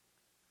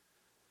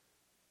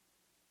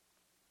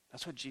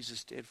 That's what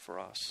Jesus did for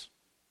us.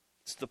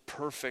 It's the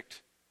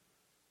perfect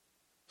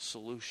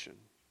solution.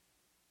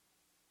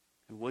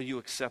 And will you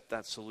accept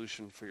that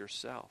solution for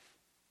yourself?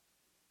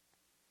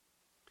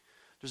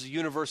 There's a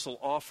universal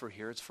offer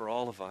here. It's for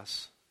all of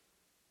us.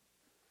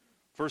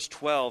 Verse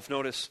 12,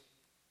 notice,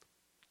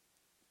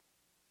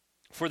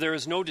 for there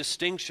is no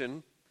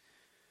distinction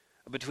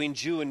between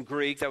Jew and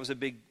Greek. That was a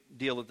big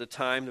deal at the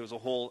time. There was a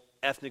whole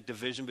ethnic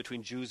division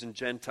between Jews and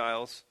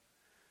Gentiles.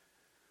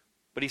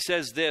 But he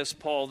says this,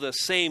 Paul, the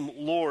same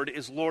Lord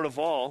is Lord of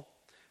all,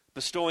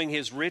 bestowing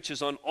his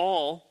riches on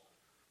all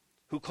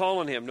who call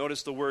on him.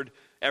 Notice the word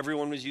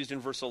everyone was used in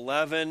verse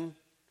 11.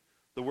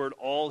 The word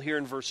all here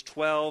in verse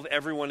 12.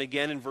 Everyone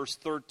again in verse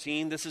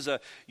 13. This is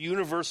a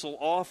universal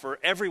offer.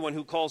 Everyone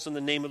who calls on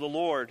the name of the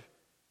Lord.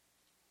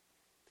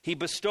 He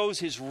bestows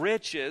his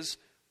riches,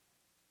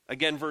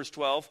 again verse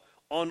 12,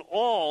 on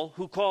all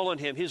who call on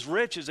him. His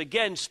riches,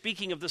 again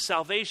speaking of the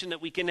salvation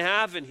that we can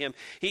have in him.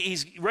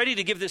 He's ready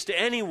to give this to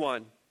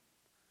anyone.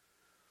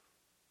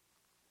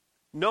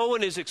 No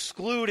one is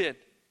excluded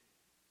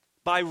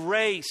by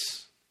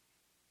race,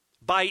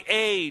 by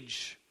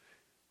age,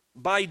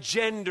 by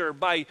gender,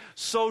 by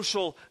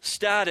social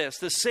status.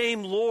 The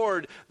same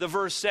Lord, the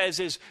verse says,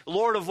 is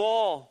Lord of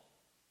all.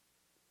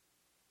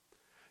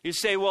 You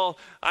say, well,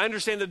 I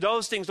understand that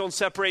those things don't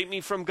separate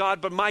me from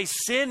God, but my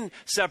sin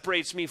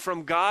separates me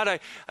from God.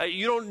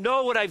 You don't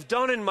know what I've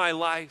done in my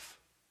life.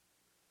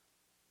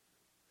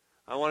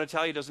 I want to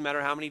tell you, it doesn't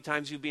matter how many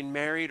times you've been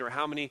married or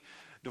how many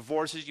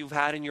divorces you've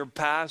had in your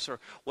past or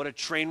what a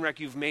train wreck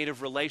you've made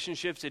of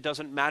relationships. It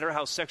doesn't matter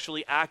how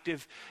sexually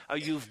active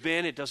you've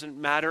been. It doesn't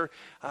matter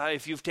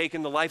if you've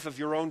taken the life of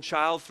your own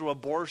child through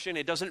abortion.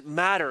 It doesn't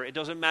matter. It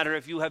doesn't matter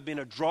if you have been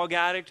a drug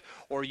addict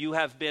or you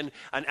have been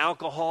an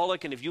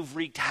alcoholic, and if you've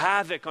wreaked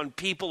havoc on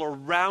people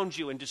around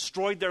you and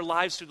destroyed their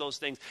lives through those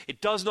things.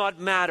 It does not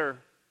matter.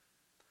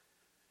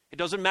 It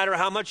doesn't matter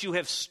how much you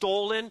have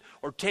stolen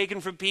or taken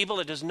from people.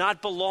 It does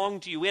not belong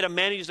to you. We had a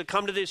man who used to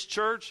come to this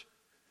church.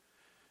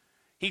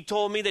 He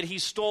told me that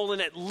he's stolen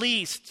at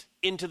least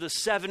into the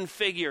 7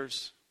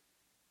 figures.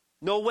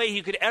 No way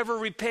he could ever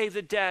repay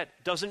the debt.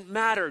 Doesn't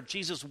matter.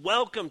 Jesus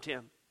welcomed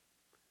him.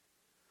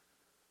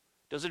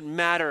 Doesn't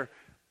matter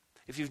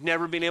if you've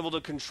never been able to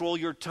control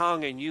your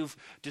tongue and you've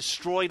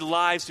destroyed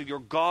lives through your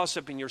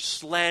gossip and your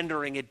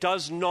slandering. It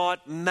does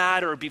not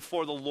matter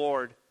before the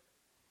Lord.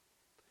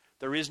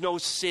 There is no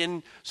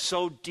sin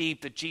so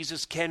deep that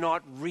Jesus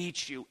cannot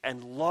reach you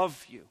and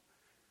love you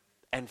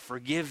and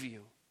forgive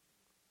you.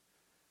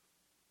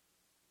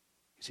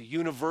 It's a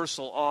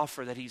universal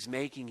offer that he's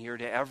making here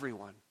to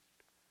everyone.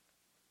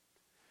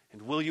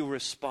 And will you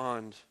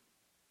respond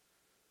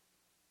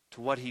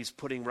to what he's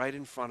putting right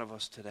in front of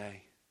us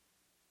today?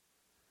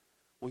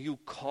 Will you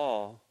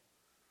call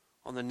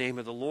on the name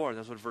of the Lord?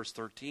 That's what verse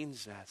 13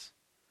 says.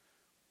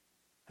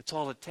 That's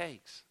all it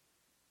takes.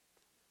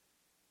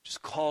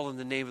 Just call in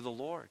the name of the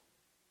Lord.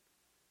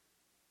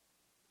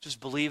 Just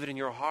believe it in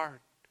your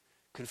heart.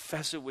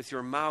 Confess it with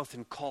your mouth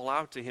and call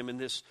out to him in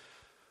this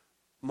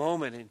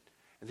moment. And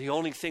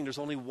there's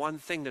only one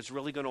thing that's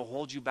really going to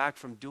hold you back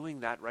from doing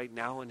that right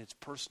now, and it's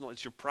personal.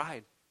 It's your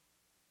pride.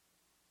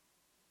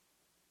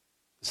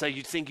 It's that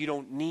you think you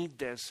don't need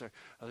this or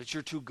that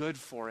you're too good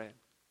for it.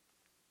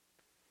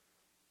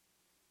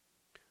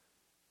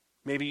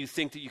 Maybe you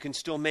think that you can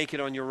still make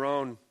it on your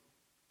own.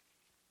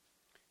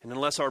 And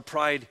unless our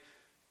pride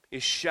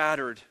is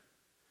shattered,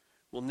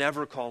 we'll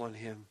never call on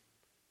him.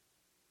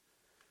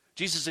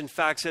 Jesus, in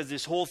fact, says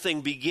this whole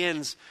thing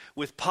begins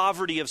with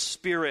poverty of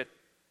spirit.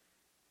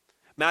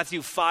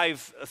 Matthew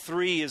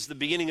 5:3 is the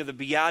beginning of the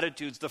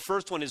Beatitudes. The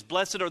first one is,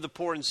 blessed are the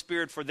poor in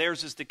spirit, for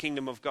theirs is the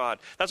kingdom of God.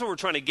 That's what we're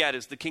trying to get,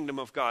 is the kingdom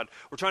of God.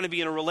 We're trying to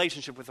be in a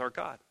relationship with our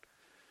God.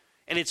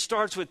 And it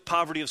starts with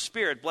poverty of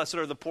spirit. Blessed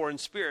are the poor in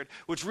spirit,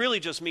 which really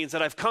just means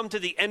that I've come to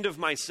the end of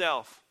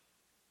myself.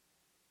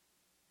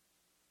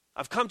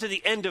 I've come to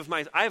the end of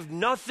I have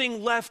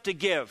nothing left to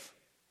give.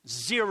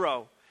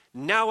 Zero.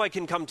 Now I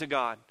can come to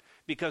God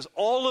because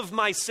all of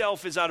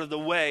myself is out of the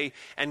way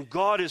and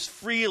God is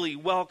freely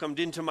welcomed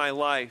into my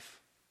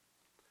life.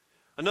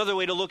 Another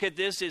way to look at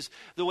this is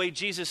the way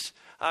Jesus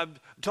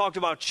talked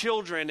about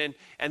children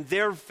and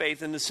their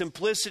faith and the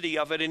simplicity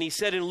of it. And he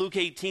said in Luke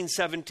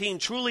 18:17,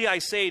 truly I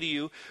say to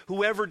you,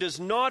 whoever does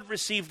not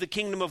receive the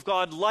kingdom of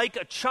God like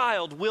a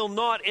child will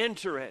not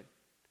enter it.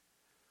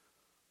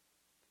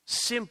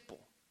 Simple,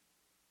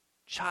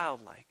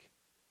 childlike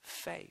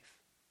faith.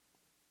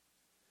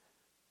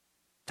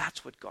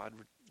 That's what God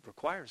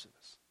requires of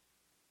us.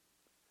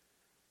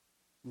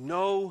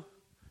 No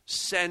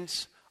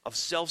sense of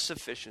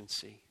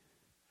self-sufficiency.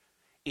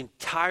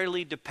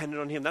 Entirely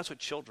dependent on him. That's what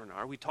children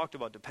are. We talked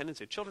about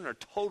dependency. Children are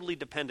totally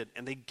dependent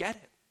and they get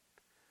it.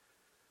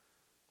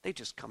 They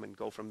just come and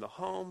go from the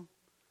home.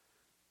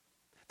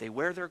 They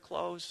wear their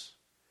clothes.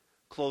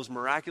 Clothes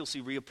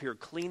miraculously reappear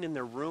clean in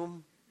their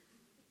room.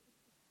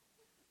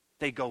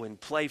 They go and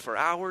play for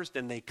hours,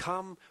 then they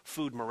come.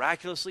 Food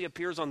miraculously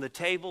appears on the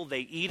table. They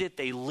eat it.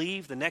 They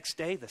leave. The next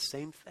day, the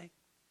same thing.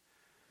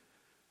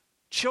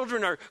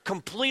 Children are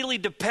completely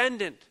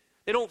dependent.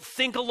 They don't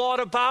think a lot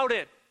about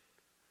it.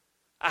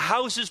 A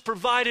house is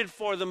provided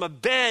for them, a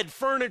bed,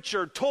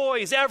 furniture,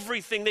 toys,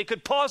 everything they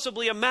could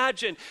possibly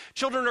imagine.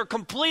 Children are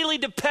completely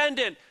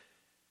dependent.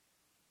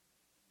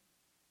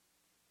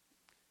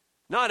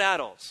 Not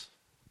adults.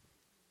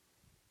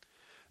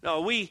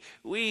 No, we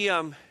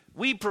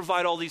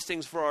provide all these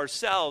things for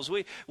ourselves.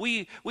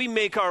 We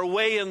make our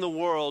way in the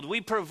world.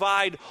 We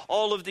provide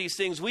all of these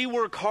things. We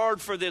work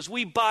hard for this.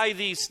 We buy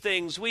these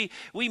things. We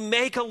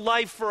make a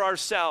life for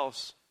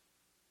ourselves.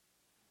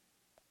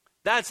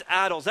 That's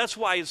adults. That's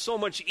why it's so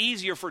much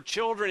easier for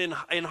children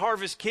in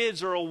Harvest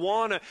Kids or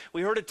Awana.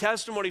 We heard a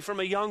testimony from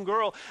a young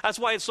girl. That's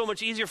why it's so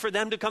much easier for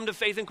them to come to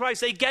faith in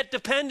Christ. They get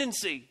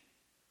dependency.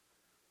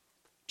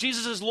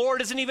 Jesus as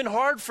Lord isn't even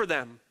hard for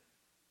them.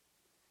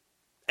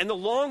 And the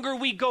longer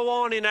we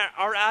go on in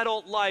our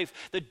adult life,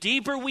 the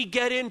deeper we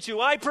get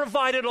into, I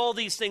provided all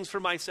these things for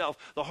myself,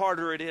 the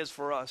harder it is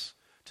for us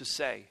to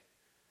say,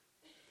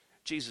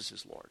 Jesus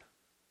is Lord.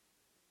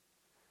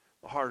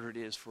 The harder it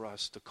is for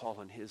us to call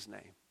on his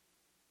name.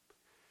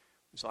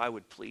 So I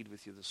would plead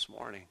with you this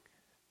morning,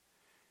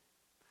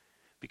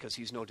 because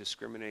he's no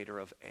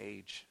discriminator of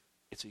age.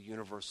 It's a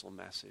universal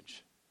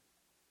message.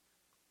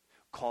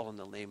 Call on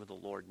the name of the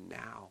Lord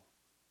now,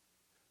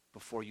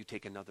 before you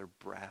take another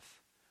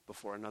breath,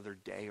 before another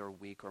day or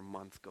week or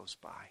month goes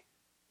by.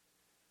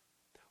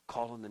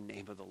 Call on the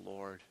name of the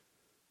Lord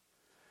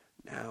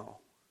now.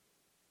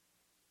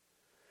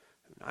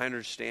 I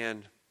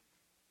understand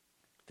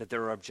that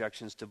there are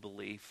objections to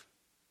belief.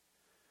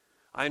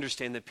 I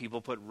understand that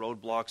people put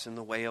roadblocks in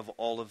the way of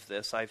all of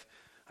this. I've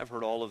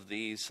heard all of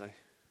these.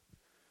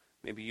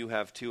 Maybe you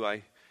have too.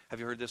 Have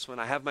you heard this one?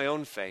 I have my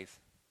own faith.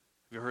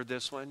 Have you heard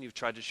this one? You've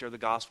tried to share the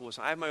gospel with.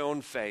 I have my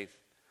own faith.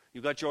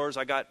 You got yours,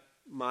 I got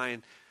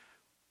mine.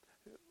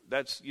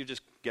 You're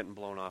just getting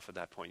blown off at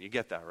that point. You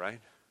get that, right?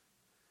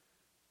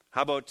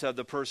 How about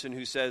the person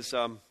who says,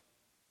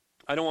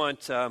 I don't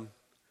want,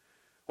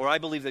 or I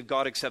believe that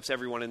God accepts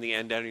everyone in the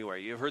end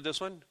anyway. You've heard this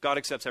one? God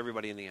accepts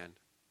everybody in the end,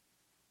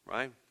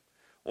 right?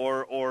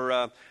 Or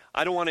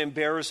I don't want to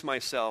embarrass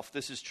myself.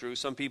 This is true.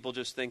 Some people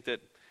just think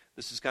that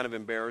this is kind of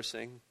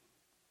embarrassing.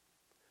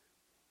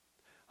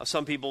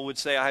 Some people would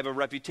say, I have a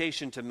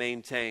reputation to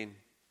maintain.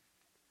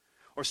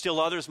 Or still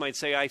others might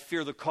say, I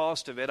fear the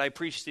cost of it. I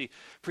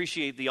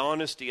appreciate the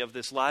honesty of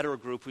this latter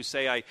group who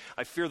say,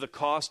 I fear the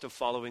cost of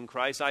following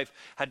Christ. I've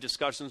had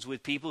discussions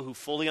with people who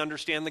fully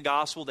understand the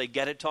gospel. They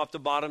get it top to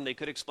bottom. They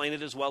could explain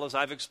it as well as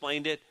I've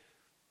explained it.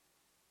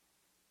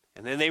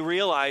 And then they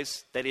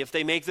realize that if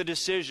they make the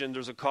decision,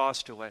 there's a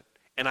cost to it.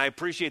 And I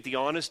appreciate the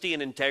honesty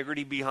and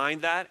integrity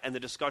behind that and the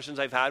discussions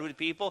I've had with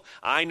people.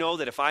 I know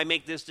that if I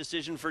make this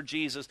decision for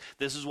Jesus,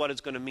 this is what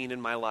it's going to mean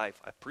in my life.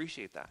 I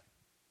appreciate that.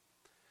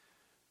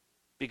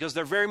 Because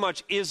there very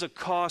much is a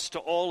cost to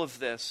all of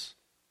this.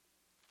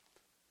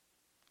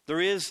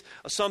 There is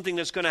something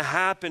that's going to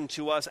happen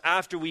to us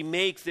after we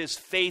make this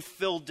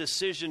faith-filled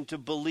decision to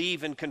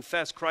believe and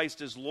confess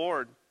Christ as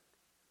Lord.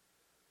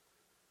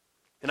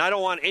 And I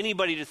don't want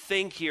anybody to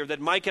think here that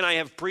Mike and I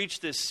have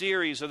preached this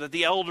series or that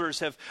the elders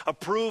have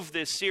approved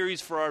this series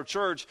for our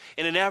church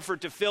in an effort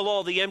to fill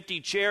all the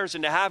empty chairs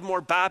and to have more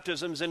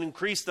baptisms and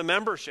increase the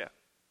membership.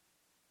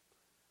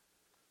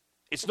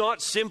 It's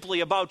not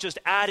simply about just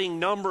adding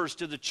numbers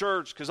to the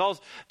church, because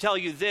I'll tell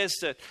you this,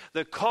 that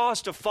the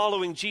cost of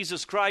following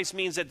Jesus Christ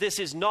means that this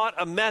is not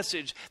a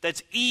message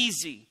that's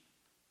easy.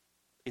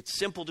 It's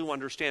simple to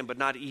understand, but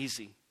not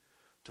easy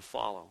to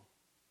follow.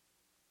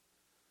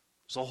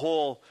 There's a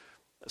whole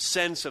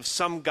sense of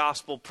some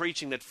gospel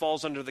preaching that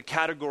falls under the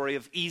category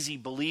of easy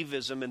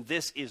believism, and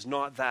this is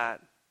not that.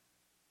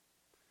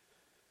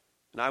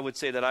 And I would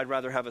say that I'd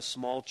rather have a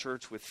small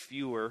church with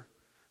fewer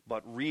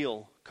but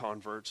real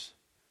converts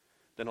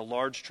than a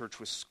large church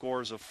with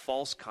scores of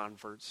false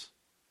converts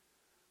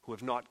who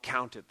have not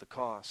counted the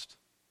cost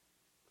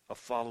of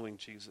following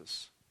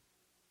Jesus.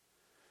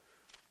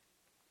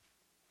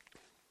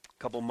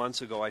 A couple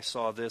months ago I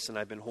saw this, and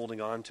I've been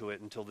holding on to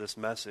it until this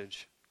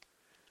message.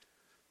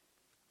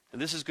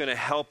 And this is going to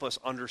help us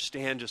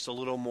understand just a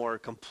little more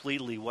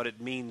completely what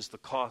it means, the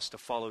cost to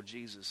follow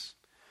Jesus.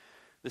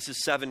 This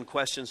is 7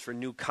 questions for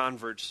new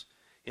converts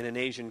in an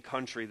Asian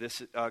country.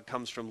 This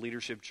comes from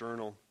Leadership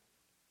Journal.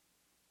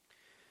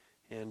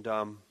 And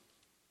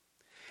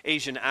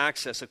Asian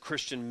Access, a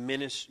Christian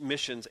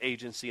missions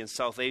agency in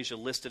South Asia,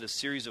 listed a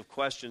series of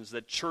questions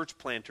that church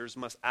planters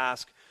must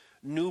ask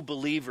new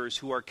believers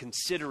who are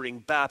considering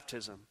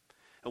baptism.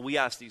 And we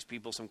asked these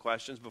people some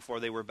questions before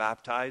they were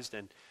baptized,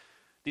 and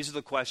these are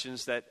the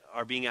questions that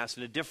are being asked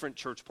in a different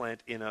church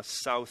plant in a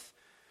South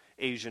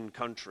Asian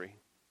country.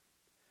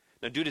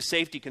 Now, due to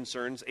safety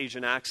concerns,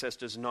 Asian Access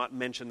does not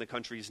mention the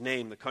country's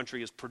name. The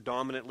country is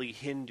predominantly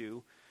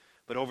Hindu,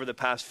 but over the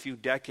past few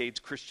decades,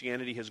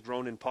 Christianity has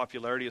grown in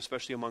popularity,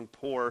 especially among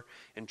poor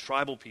and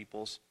tribal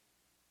peoples.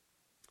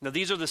 Now,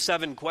 these are the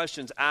 7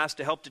 questions asked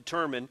to help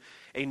determine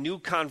a new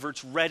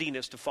convert's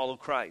readiness to follow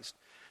Christ.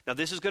 Now,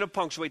 this is going to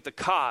punctuate the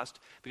cost,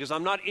 because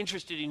I'm not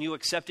interested in you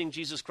accepting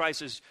Jesus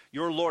Christ as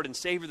your Lord and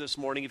Savior this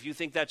morning if you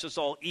think that's just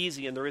all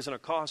easy and there isn't a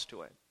cost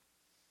to it.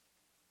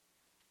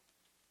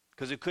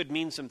 Because it could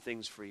mean some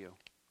things for you.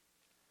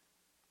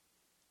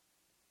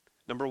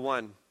 Number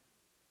 1,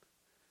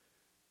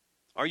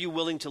 are you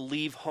willing to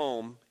leave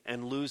home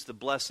and lose the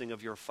blessing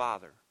of your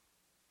father?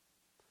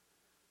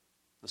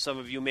 Now, some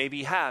of you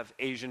maybe have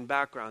Asian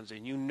backgrounds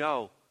and you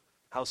know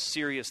how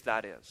serious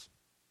that is.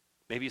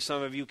 Maybe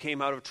some of you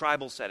came out of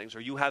tribal settings,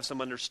 or you have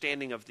some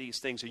understanding of these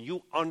things, and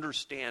you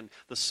understand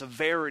the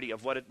severity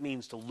of what it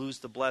means to lose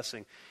the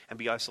blessing and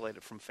be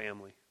isolated from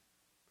family.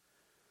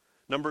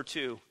 Number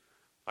 2,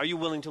 are you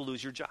willing to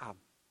lose your job?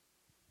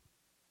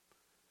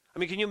 I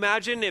mean, can you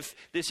imagine if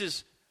this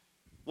is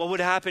what would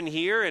happen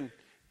here? And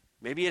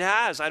maybe it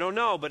has, I don't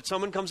know, but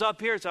someone comes up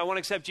here and says, I want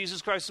to accept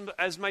Jesus Christ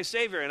as my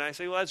Savior. And I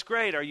say, well, that's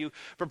great. Are you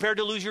prepared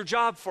to lose your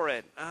job for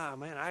it? Oh,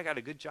 man, I got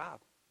a good job.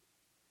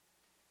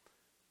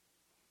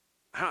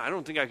 I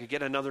don't think I could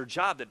get another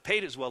job that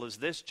paid as well as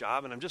this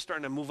job, and I'm just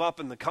starting to move up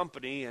in the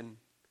company. And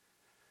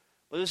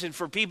well, listen,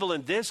 for people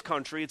in this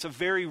country, it's a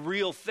very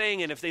real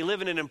thing, and if they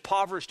live in an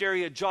impoverished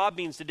area, a job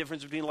means the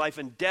difference between life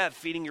and death,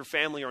 feeding your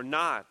family or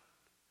not.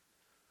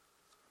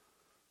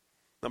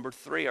 Number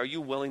 3, are you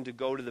willing to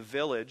go to the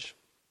village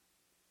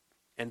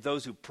And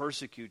those who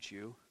persecute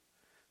you,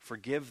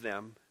 forgive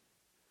them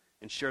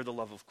and share the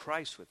love of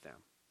Christ with them.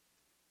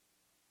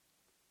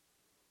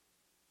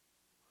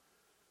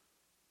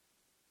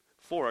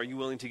 4, are you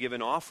willing to give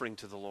an offering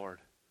to the Lord?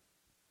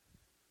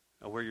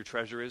 Now, where your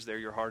treasure is, there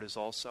your heart is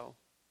also.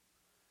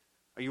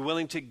 Are you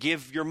willing to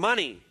give your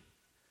money?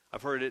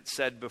 I've heard it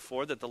said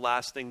before that the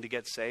last thing to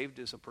get saved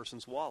is a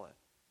person's wallet.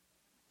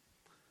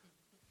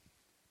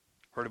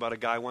 Heard about a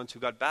guy once who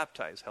got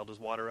baptized, held his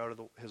wallet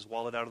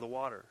out of the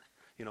water.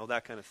 You know,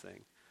 that kind of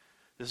thing.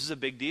 This is a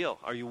big deal.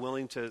 Are you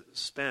willing to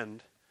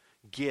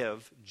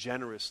give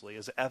generously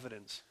as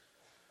evidence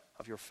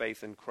of your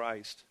faith in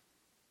Christ?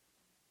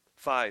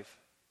 5,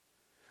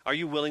 are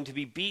you willing to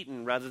be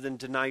beaten rather than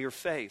deny your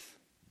faith?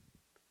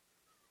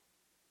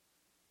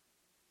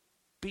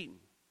 Beaten.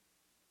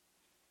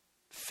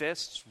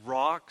 Fists,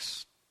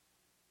 rocks,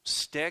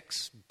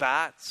 sticks,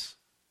 bats.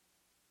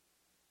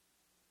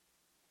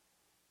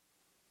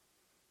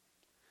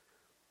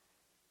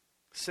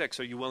 Six,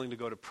 are you willing to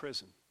go to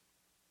prison?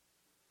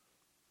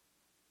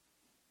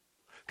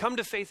 Come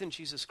to faith in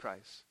Jesus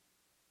Christ.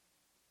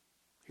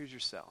 Here's your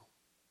cell.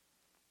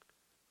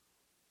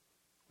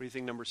 What do you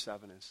think number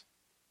 7 is?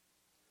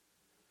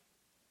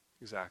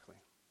 Exactly.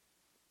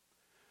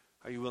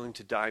 Are you willing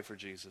to die for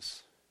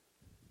Jesus?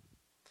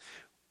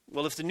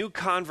 Well, if the new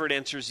convert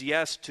answers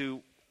yes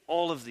to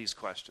all of these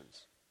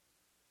questions,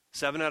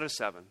 7 out of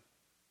 7,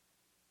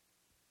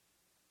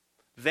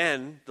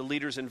 then the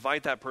leaders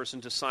invite that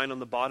person to sign on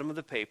the bottom of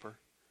the paper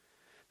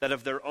that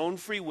of their own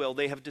free will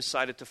they have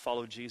decided to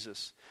follow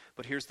Jesus.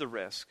 But here's the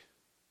risk.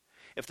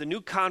 If the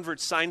new convert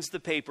signs the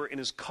paper and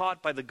is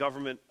caught by the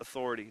government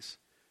authorities,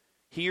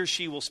 he or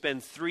she will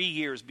spend 3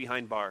 years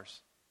behind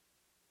bars.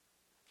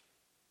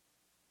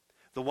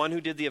 The one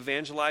who did the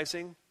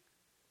evangelizing,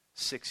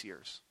 6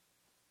 years.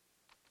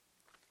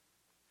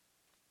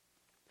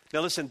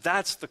 Now listen,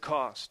 that's the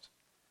cost.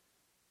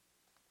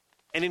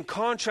 And in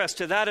contrast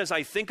to that, as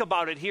I think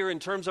about it here in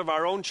terms of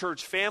our own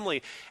church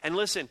family, and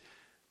listen,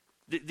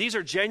 these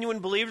are genuine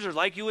believers, they're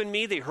like you and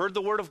me. They heard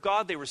the word of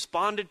God, they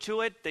responded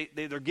to it,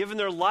 they're giving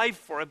their life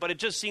for it, but it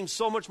just seems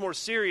so much more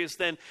serious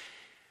than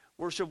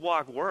worship,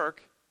 walk,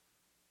 work.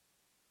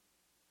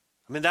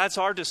 I mean, that's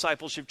our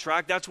discipleship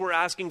track. That's what we're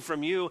asking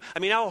from you. I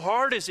mean, how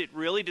hard is it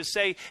really to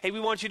say, hey, we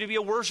want you to be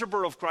a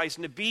worshiper of Christ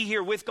and to be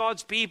here with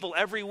God's people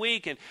every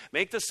week and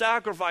make the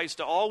sacrifice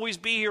to always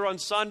be here on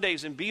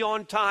Sundays and be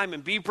on time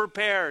and be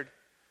prepared.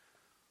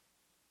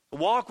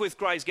 Walk with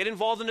Christ. Get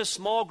involved in a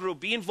small group.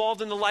 Be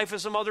involved in the life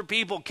of some other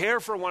people. Care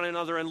for one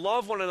another and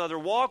love one another.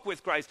 Walk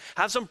with Christ.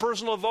 Have some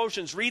personal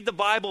devotions. Read the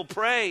Bible.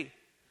 Pray.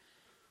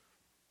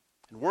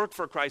 And work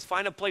for Christ.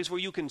 Find a place where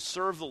you can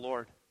serve the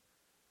Lord.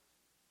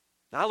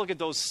 Now I look at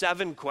those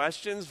 7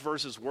 questions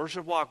versus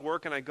worship, walk,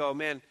 work, and I go,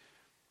 man,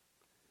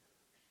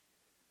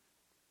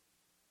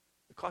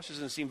 the cost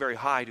doesn't seem very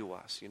high to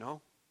us, you know?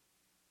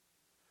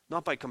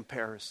 Not by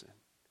comparison.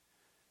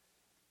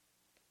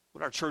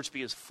 Would our church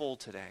be as full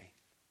today?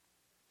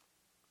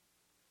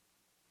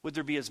 Would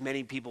there be as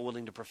many people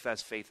willing to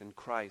profess faith in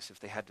Christ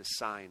if they had to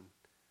sign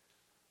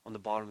on the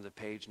bottom of the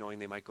page knowing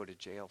they might go to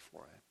jail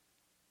for it?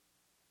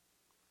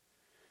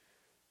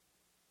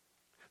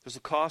 There's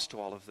a cost to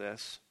all of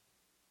this.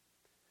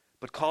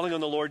 But calling on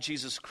the Lord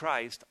Jesus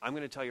Christ, I'm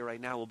going to tell you right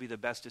now, will be the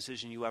best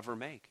decision you ever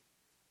make.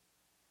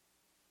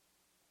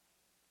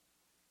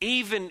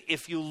 Even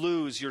if you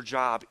lose your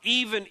job,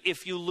 even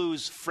if you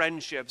lose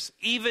friendships,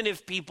 even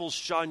if people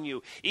shun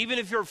you, even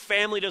if your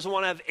family doesn't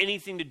want to have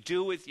anything to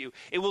do with you,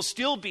 it will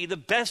still be the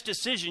best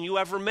decision you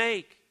ever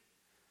make.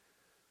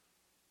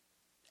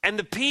 And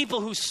the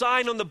people who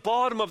sign on the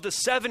bottom of the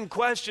 7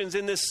 questions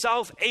in this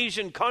South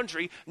Asian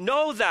country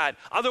know that.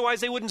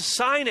 Otherwise, they wouldn't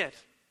sign it.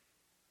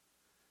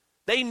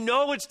 They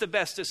know it's the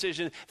best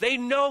decision. They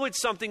know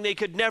it's something they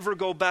could never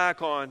go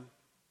back on.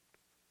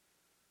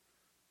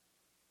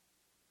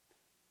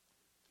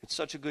 It's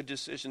such a good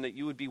decision that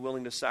you would be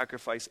willing to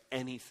sacrifice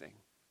anything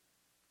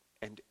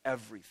and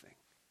everything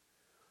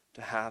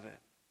to have it.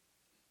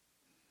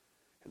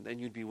 And then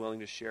you'd be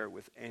willing to share it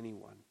with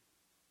anyone.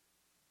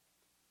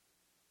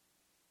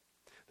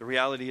 The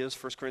reality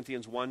is, 1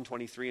 Corinthians 1,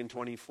 23 and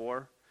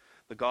 24,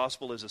 the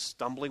gospel is a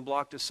stumbling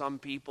block to some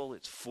people,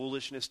 it's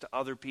foolishness to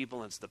other people,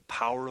 and it's the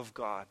power of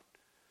God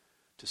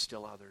to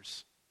still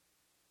others.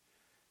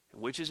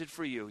 And which is it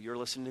for you? You're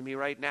listening to me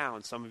right now,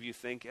 and some of you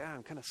think, yeah,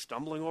 I'm kind of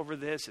stumbling over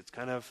this. It's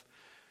kind of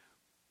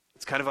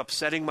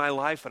upsetting my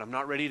life, but I'm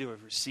not ready to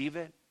receive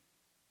it.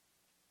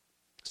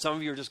 Some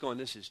of you are just going,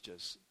 this is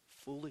just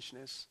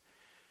foolishness.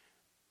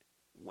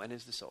 When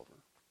is this over?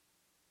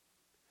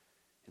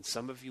 And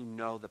some of you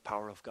know the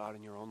power of God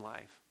in your own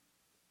life.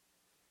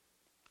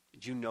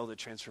 Did you know the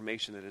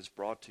transformation that it's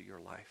brought to your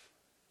life?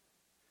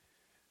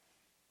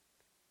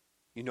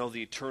 You know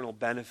the eternal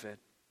benefit.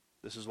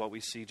 This is what we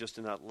see just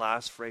in that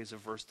last phrase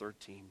of verse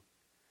 13.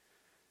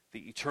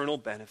 The eternal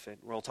benefit.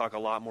 We'll talk a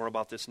lot more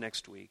about this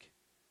next week.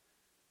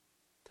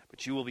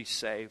 But you will be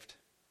saved.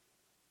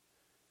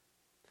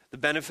 The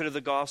benefit of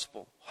the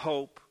gospel,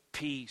 hope,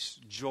 peace,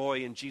 joy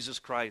in Jesus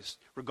Christ,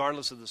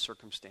 regardless of the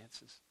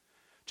circumstances.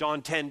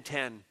 John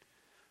 10:10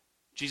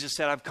 Jesus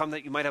said, I've come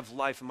that you might have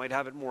life and might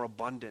have it more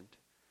abundant.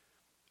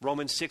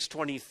 Romans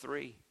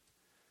 6:23,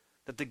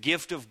 that the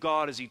gift of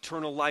God is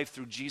eternal life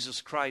through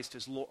Jesus Christ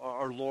as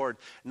our Lord.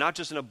 Not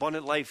just an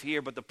abundant life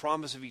here, but the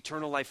promise of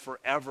eternal life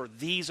forever.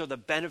 These are the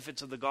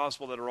benefits of the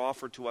gospel that are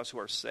offered to us who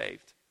are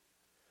saved.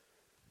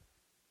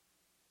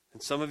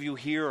 And some of you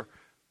here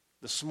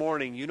this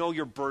morning, you know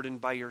you're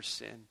burdened by your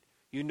sin.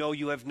 You know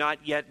you have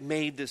not yet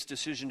made this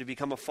decision to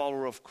become a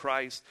follower of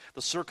Christ.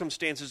 The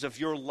circumstances of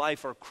your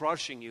life are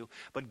crushing you,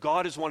 but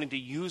God is wanting to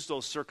use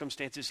those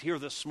circumstances here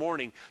this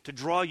morning to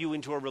draw you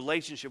into a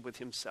relationship with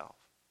himself.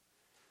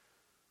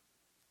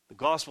 The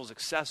gospel is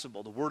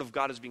accessible. The word of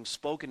God is being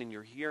spoken in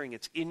your hearing.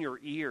 It's in your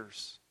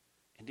ears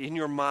and in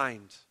your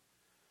mind.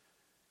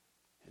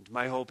 And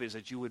my hope is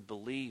that you would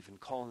believe and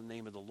call in the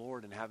name of the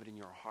Lord and have it in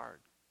your heart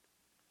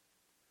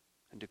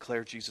and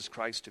declare Jesus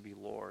Christ to be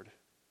Lord.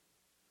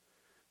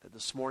 That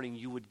this morning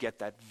you would get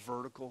that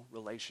vertical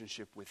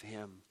relationship with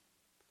him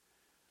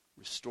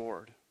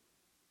restored.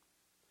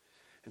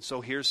 And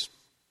so here's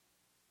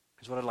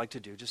what I'd like to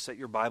do. Just set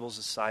your Bibles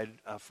aside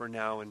for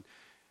now and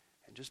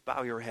just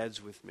bow your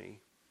heads with me.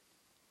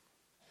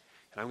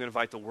 And I'm going to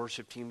invite the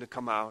worship team to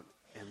come out,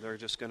 and they're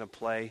just going to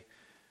play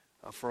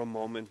for a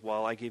moment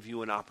while I give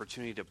you an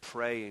opportunity to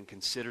pray and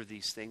consider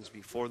these things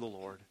before the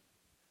Lord.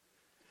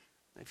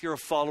 If you're a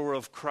follower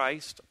of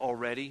Christ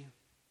already,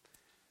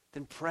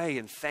 then pray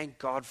and thank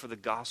God for the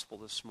gospel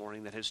this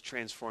morning that has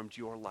transformed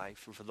your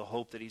life and for the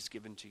hope that he's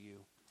given to you.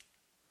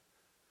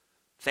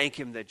 Thank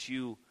him that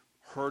you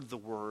heard the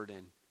word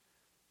and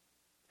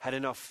had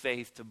enough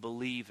faith to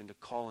believe and to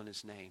call on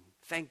his name.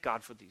 Thank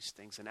God for these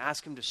things and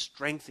ask him to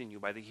strengthen you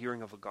by the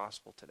hearing of a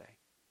gospel today.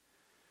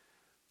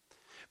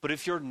 But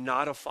if you're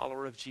not a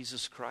follower of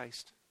Jesus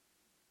Christ,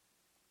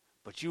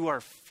 but you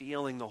are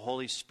feeling the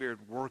Holy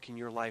Spirit work in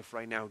your life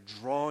right now,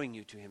 drawing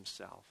you to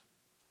himself,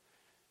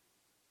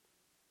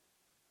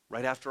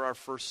 right after our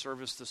first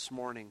service this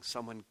morning,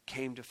 someone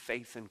came to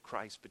faith in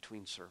Christ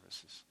between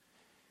services.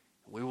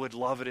 We would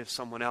love it if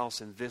someone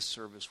else in this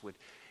service would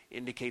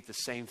indicate the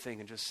same thing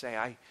and just say,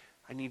 I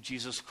need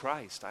Jesus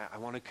Christ. I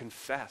want to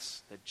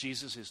confess that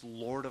Jesus is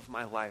Lord of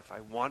my life. I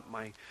want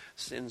my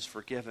sins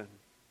forgiven.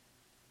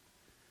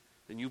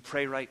 Then you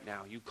pray right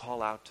now. You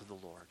call out to the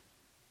Lord.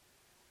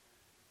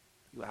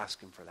 You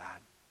ask him for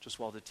that, just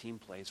while the team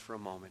plays for a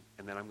moment,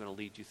 and then I'm going to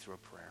lead you through a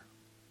prayer.